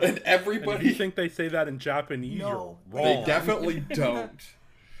yeah. And everybody... And if you think they say that in Japanese, No, you're wrong. They definitely don't.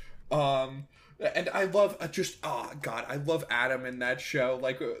 And I love I love Adam in that show.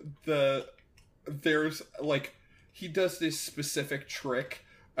 Like there's like he does this specific trick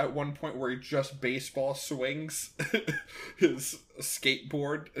at one point where he just baseball swings his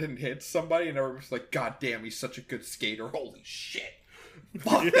skateboard and hits somebody, and everyone's like, "God damn, he's such a good skater! Holy shit!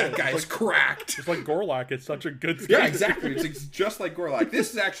 Fuck, that guy's cracked." It's like Gorlak. It's such a good skater. Yeah, exactly. It's just like Gorlak.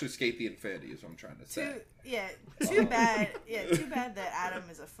 This is actually Skate the Infinity, is what I'm trying to say. Too bad. Yeah, too bad that Adam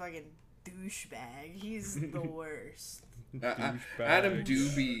is a fucking douchebag. He's the worst. Adam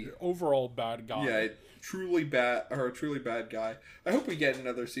Doobie, overall bad guy. Yeah, truly bad guy. I hope we get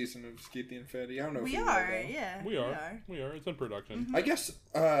another season of Skate the Infinity. I don't know. We are. We are. It's in production. Mm-hmm. I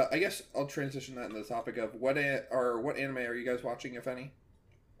guess I'll transition that into the topic of what anime are you guys watching, if any,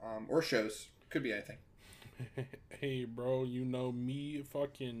 or shows. Could be anything. Hey, bro, you know me,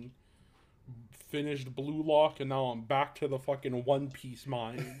 fucking finished Blue Lock, and now I'm back to the fucking One Piece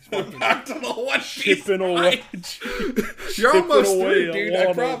mine. Back to the One Piece chipping away. You're almost through, dude.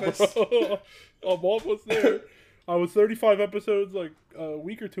 I promise. I'm almost there. I was 35 episodes like a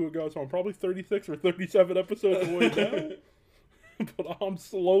week or two ago, so I'm probably 36 or 37 episodes away now. But I'm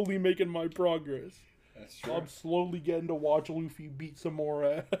slowly making my progress. That's true. I'm slowly getting to watch Luffy beat some more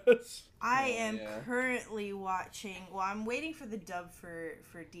ass. I Oh, am yeah. currently watching. Well, I'm waiting for the dub for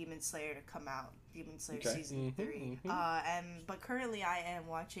Demon Slayer to come out. Demon Slayer Okay. season 3. But currently I am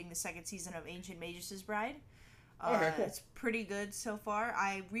watching the second season of Ancient Magus' Bride. Okay, cool. It's pretty good so far.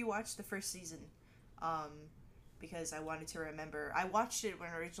 I rewatched the first season, because I wanted to remember. I watched it when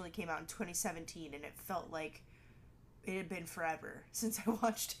it originally came out in 2017, and it felt like it had been forever since I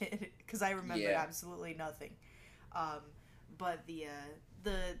watched it, because I remembered absolutely nothing. But the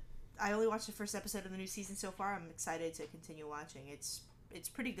I only watched the first episode of the new season so far. I'm excited to continue watching. It's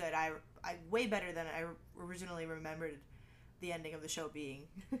pretty good. I way better than I originally remembered the ending of the show being.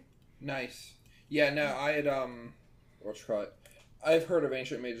 Nice. Yeah, no, I had what you call it? I've heard of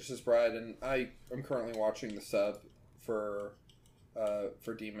Ancient Magus' Bride, and I am currently watching the sub for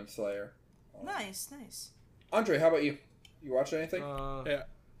Demon Slayer. Nice. Andre, how about you? You watch anything? Yeah,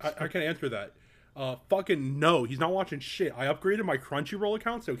 I can answer that. Fucking no, he's not watching shit. I upgraded my Crunchyroll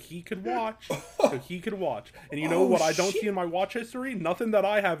account so he could watch. And you know what I don't see in my watch history? Nothing that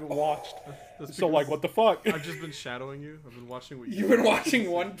I haven't watched. So, like, what the fuck? I've just been shadowing you. I've been watching what You've been watching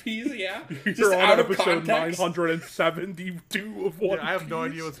One Piece, yeah? You're Just on out of episode context? 972 of One I have no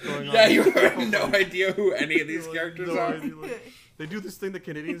Piece. idea what's going on. Yeah, you have no idea who any of these characters No are. idea, like, they do this thing that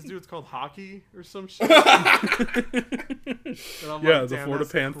Canadians do. It's called hockey or some shit. Yeah, the Florida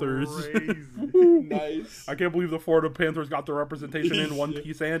Panthers. Nice. I can't believe the Florida Panthers got their representation in One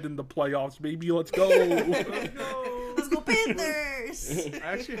Piece and in the playoffs, baby. Let's go. Let's go Panthers!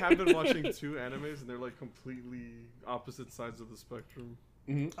 I actually have been watching 2 animes, and they're like completely opposite sides of the spectrum.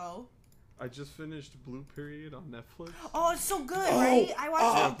 Oh. I just finished Blue Period on Netflix. Oh, it's so good, right? I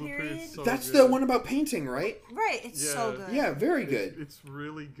watched Blue Blue Period. Period's so That's good. the one about painting, right? Right, it's so Yeah. good. Yeah, very good. It's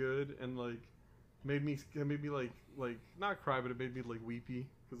really good, and like made me like not cry, but it made me like weepy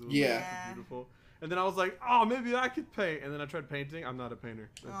because it was Yeah. like, beautiful. And then I was like, oh, maybe I could paint. And then I tried painting. I'm not a painter.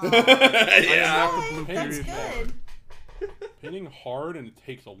 Aw. Yeah. not the Blue That's Period. good. Painting hard and it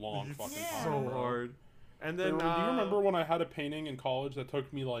takes a long It's fucking Yeah. time. so bro. hard. And Do then you remember when I had a painting in college that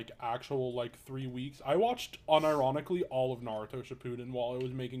took me like actual like 3 weeks? I watched unironically all of Naruto Shippuden while I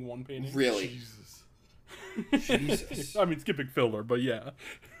was making one painting. Really? Jesus. Jesus. I mean, skipping filler, but yeah.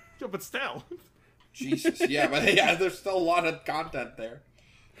 Yeah, but still. Jesus. Yeah, but yeah, there's still a lot of content there.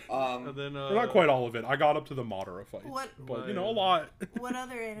 And then Well, not quite all of it. I got up to the Madara fight. What But, you know, a lot. What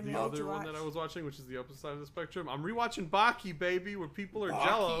other anime The did other you one watch? that I was watching, which is the opposite side of the spectrum, I'm rewatching Baki, baby, where people are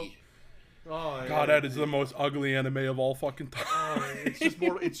jello. Baki. Oh, God, that is the most ugly anime of all fucking time. Oh,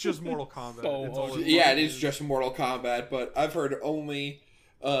 it's just Mortal Kombat. So It's all ugly. Yeah, it is just Mortal Kombat, but I've heard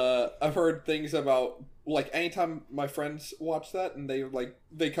I've heard things about, like, anytime my friends watch that and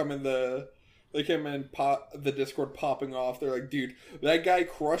they come in the Discord popping off, they're like, dude, that guy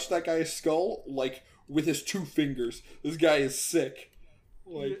crushed that guy's skull, like, with his 2 fingers. This guy is sick.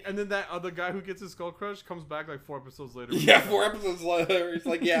 Like, and then that other guy who gets his skull crushed comes back like 4 episodes later. yeah, 4 episodes later, he's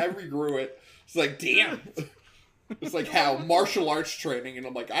like, yeah, I regrew it. It's like, damn. It's like how martial arts training, and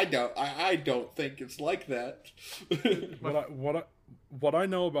I'm like, I don't think it's like that. What I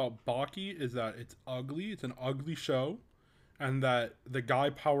know about Baki is that it's ugly. It's an ugly show, and that the guy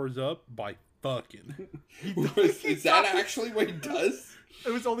powers up by fucking. Is that actually what he does? It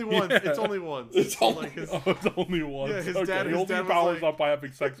was only once. Yeah. It's only once. It's only like his, Oh, it's only once. Yeah, his okay, dad- he his only dad was powers like- up by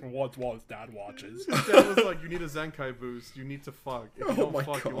having sex once while his dad watches. his dad was like, you need a Zenkai boost. You need to fuck. If you Oh don't my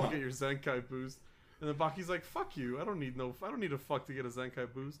fuck, you won't God. get your Zenkai boost. And then Baki's like, fuck you. I don't need a fuck to get a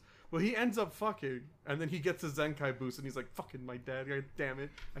Zenkai boost. Well, he ends up fucking, and then he gets a Zenkai boost, and he's like, fucking my dad. God damn it.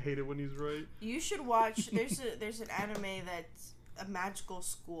 I hate it when he's right. You should watch. There's an anime that's a magical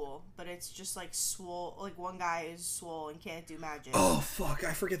school, but it's just like swole. Like one guy is swole and can't do magic. Oh fuck!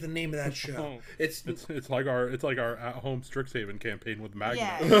 I forget the name of that show. Oh. It's It's like our at home Strixhaven campaign with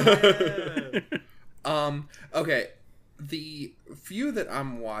Magna. Yeah. Okay. The few that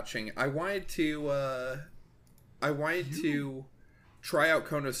I'm watching, I wanted to try out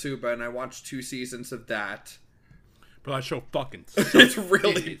Konosuba, and I watched 2 seasons of that. But that show fucking It's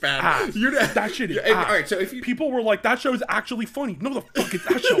really bad. ass. That shit is Yeah, ass. all right, so if you People were like, that show's actually funny. No, the fuck is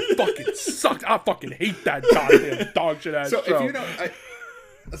that show fucking sucked. I fucking hate that goddamn dog shit ass so show. if you know,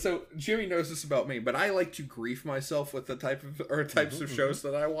 so Jimmy knows this about me, but I like to grief myself with the types of shows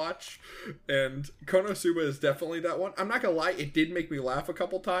that I watch, and Konosuba is definitely that one. I'm not gonna lie, it did make me laugh a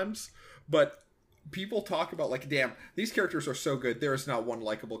couple times, but people talk about, like, damn, these characters are so good. There is not one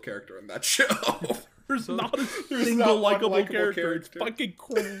likable character in that show. There's not a There's single not one likable likable character. It's character. fucking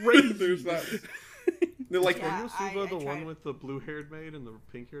crazy. There's not. They're like, Yeah. Konosuba I the one tried. with the blue-haired maid and the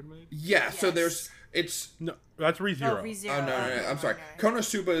pink-haired maid? yeah. So Yes. it's No, that's Oh, ReZero. ReZero. Oh no, Okay, I'm sorry. okay.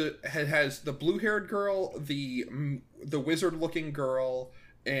 Konosuba has the blue-haired girl, the wizard-looking girl,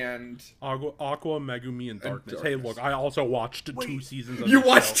 and Aqua, Megumi, and Darkness. Hey, Darkness. look, I also watched 2 Wait. seasons of You the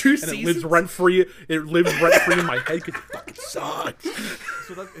watched show, 2 and it lives seasons? rent-free. It lives rent-free in my head because it fucking sucks.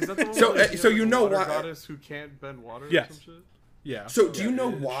 So is that the one So, where like, so has you a know water why- goddess who can't bend water Yes. or some shit? Yeah. So do you know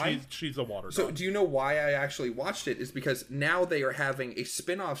Yeah, why? She's a water So god. do you know why I actually watched it? Is because now they are having a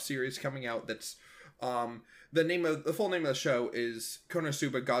spin-off series coming out that's the full name of the show is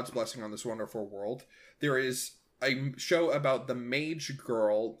Konosuba God's Blessing on This Wonderful World. There is a show about the mage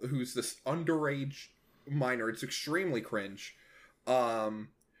girl who's this underage minor. It's extremely cringe. But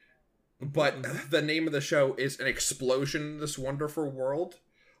the name of the show is An Explosion in This Wonderful World.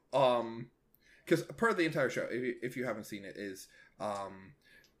 Because part of the entire show, if you haven't seen it, is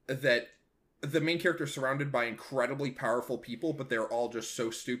that the main character is surrounded by incredibly powerful people, but they're all just so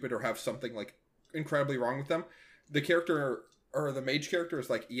stupid or have something like incredibly wrong with them. The character or the mage character is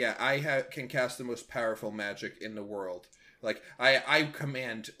like, yeah, I can cast the most powerful magic in the world. Like I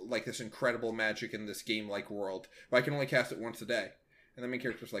command like this incredible magic in this game-like world, but I can only cast it once a day. And the main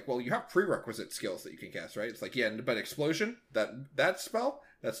character's like, well, you have prerequisite skills that you can cast, right? It's like, yeah, but explosion, that spell,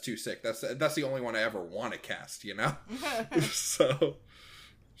 that's too sick. That's the only one I ever want to cast, you know? So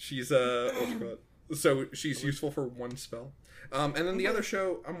she's so she's useful for one spell. And then the other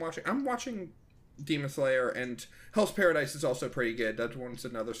show I'm watching Demon Slayer, and Hell's Paradise is also pretty good. That one's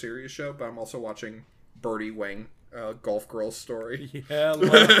another serious show, but I'm also watching Birdie Wing, Golf Girl's story. Yeah,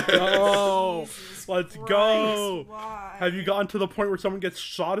 let's go. Jesus Let's Christ, go. why? Have you gotten to the point where someone gets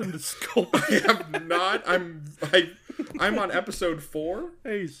shot in the skull? I have not. I'm on episode 4.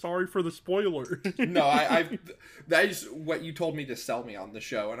 Hey, sorry for the spoiler. No, that is what you told me to sell me on the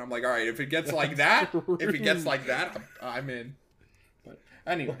show, and I'm like, all right, if it gets like that, I'm in. But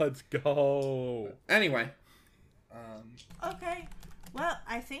anyway, Let's go. Okay. Well,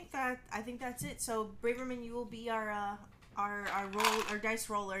 I think that's it. So Braverman, you will be our dice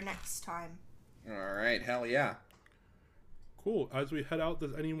roller next time. all right, hell yeah. Cool. As we head out,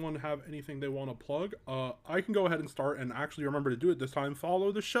 does anyone have anything they want to plug? I can go ahead and start, and actually remember to do it this time.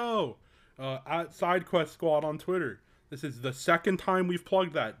 Follow the show at SideQuest Squad on Twitter. This is the second time we've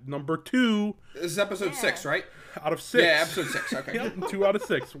plugged that. Number 2 This is episode 6, right? out of 6. Yeah, episode 6. Okay. Yep, 2 out of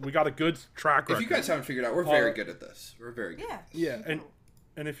 6. We got a good track record. If you guys haven't figured out, we're very good at this. We're very good. Yeah. Yeah,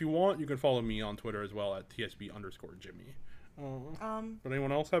 and if you want, you can follow me on Twitter as well at TSB_Jimmy. But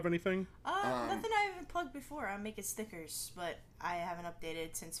anyone else have anything? Nothing I haven't plugged before. I'm making stickers, but I haven't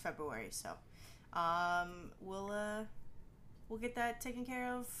updated since February, so we'll get that taken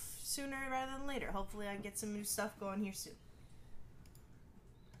care of sooner rather than later. Hopefully I can get some new stuff going here soon.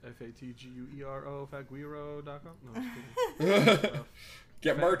 FATGUERO Faguiro.com? No, I'm just kidding.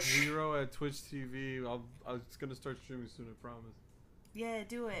 Get merch. Faguiro at Twitch TV. I was gonna start streaming soon, I promise. Yeah,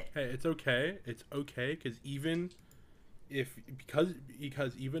 do it. Hey, it's okay. It's okay because even if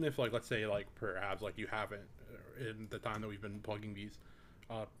like let's say like perhaps like you haven't in the time that we've been plugging these,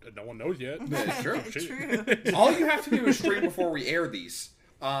 no one knows yet. It's true. True. All you have to do is stream before we air these.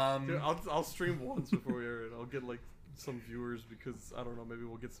 Dude, I'll stream once before we air it. I'll get like some viewers because I don't know, maybe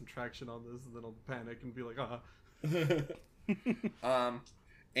we'll get some traction on this, and then I'll panic and be like,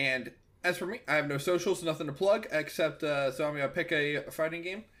 And as for me, I have no socials, nothing to plug except so I'm gonna pick a fighting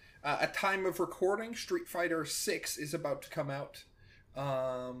game. At time of recording, Street Fighter 6 is about to come out.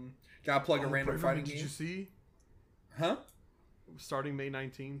 Gotta plug a random fighting game. Did you see? Huh? Starting May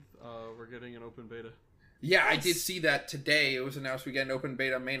 19th, we're getting an open beta. Yeah, I did see that today. It was announced we get an open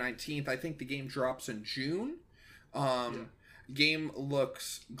beta May 19th. I think the game drops in June. Game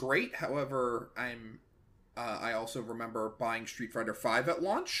looks great. However, I also remember buying Street Fighter 5 at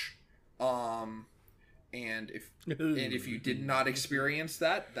launch. And if you did not experience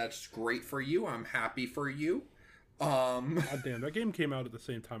that, that's great for you. I'm happy for you. God damn, that game came out at the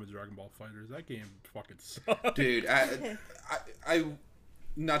same time as Dragon Ball FighterZ. That game fucking sucked. Dude, I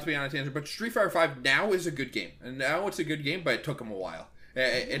not to be on a tangent, but Street Fighter 5 now is a good game, and now it's a good game, but it took them a while.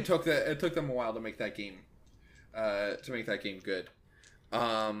 It took them a while to make that game, good.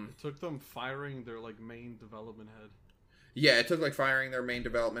 It took them firing their like main development head. Yeah, it took like firing their main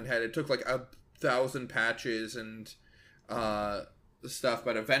development head. It took like 1,000 patches and stuff,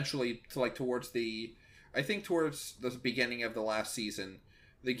 but eventually, towards the beginning of the last season,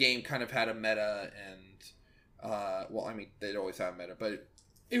 the game kind of had a meta, and well, I mean, they'd always have a meta, but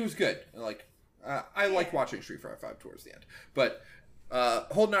it was good. Like, I like watching Street Fighter 5 towards the end, but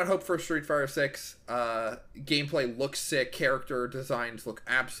holding out hope for Street Fighter 6. Gameplay looks sick. Character designs look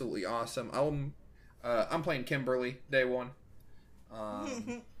absolutely awesome. I'm playing Kimberly, day one.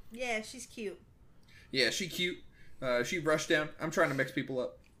 Yeah, she's cute. Yeah, she cute. She rushed down. I'm trying to mix people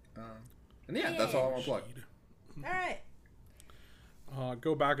up. And yeah, that's all I want to plug. All right.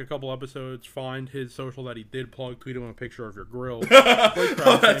 Go back a couple episodes, find his social that he did plug, tweet him a picture of your grill. Play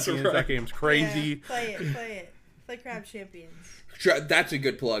Crab That's Champions. right. That game's crazy. Yeah, play it. Play Crab Champions. That's a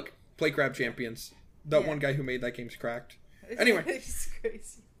good plug. Play Crab Champions. That one guy who made that game's cracked. Anyway. It's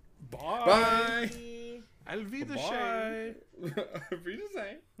crazy. Bye. Bye. Auf Wiedersehen. Bye. Auf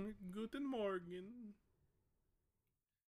Wiedersehen. Guten Morgen.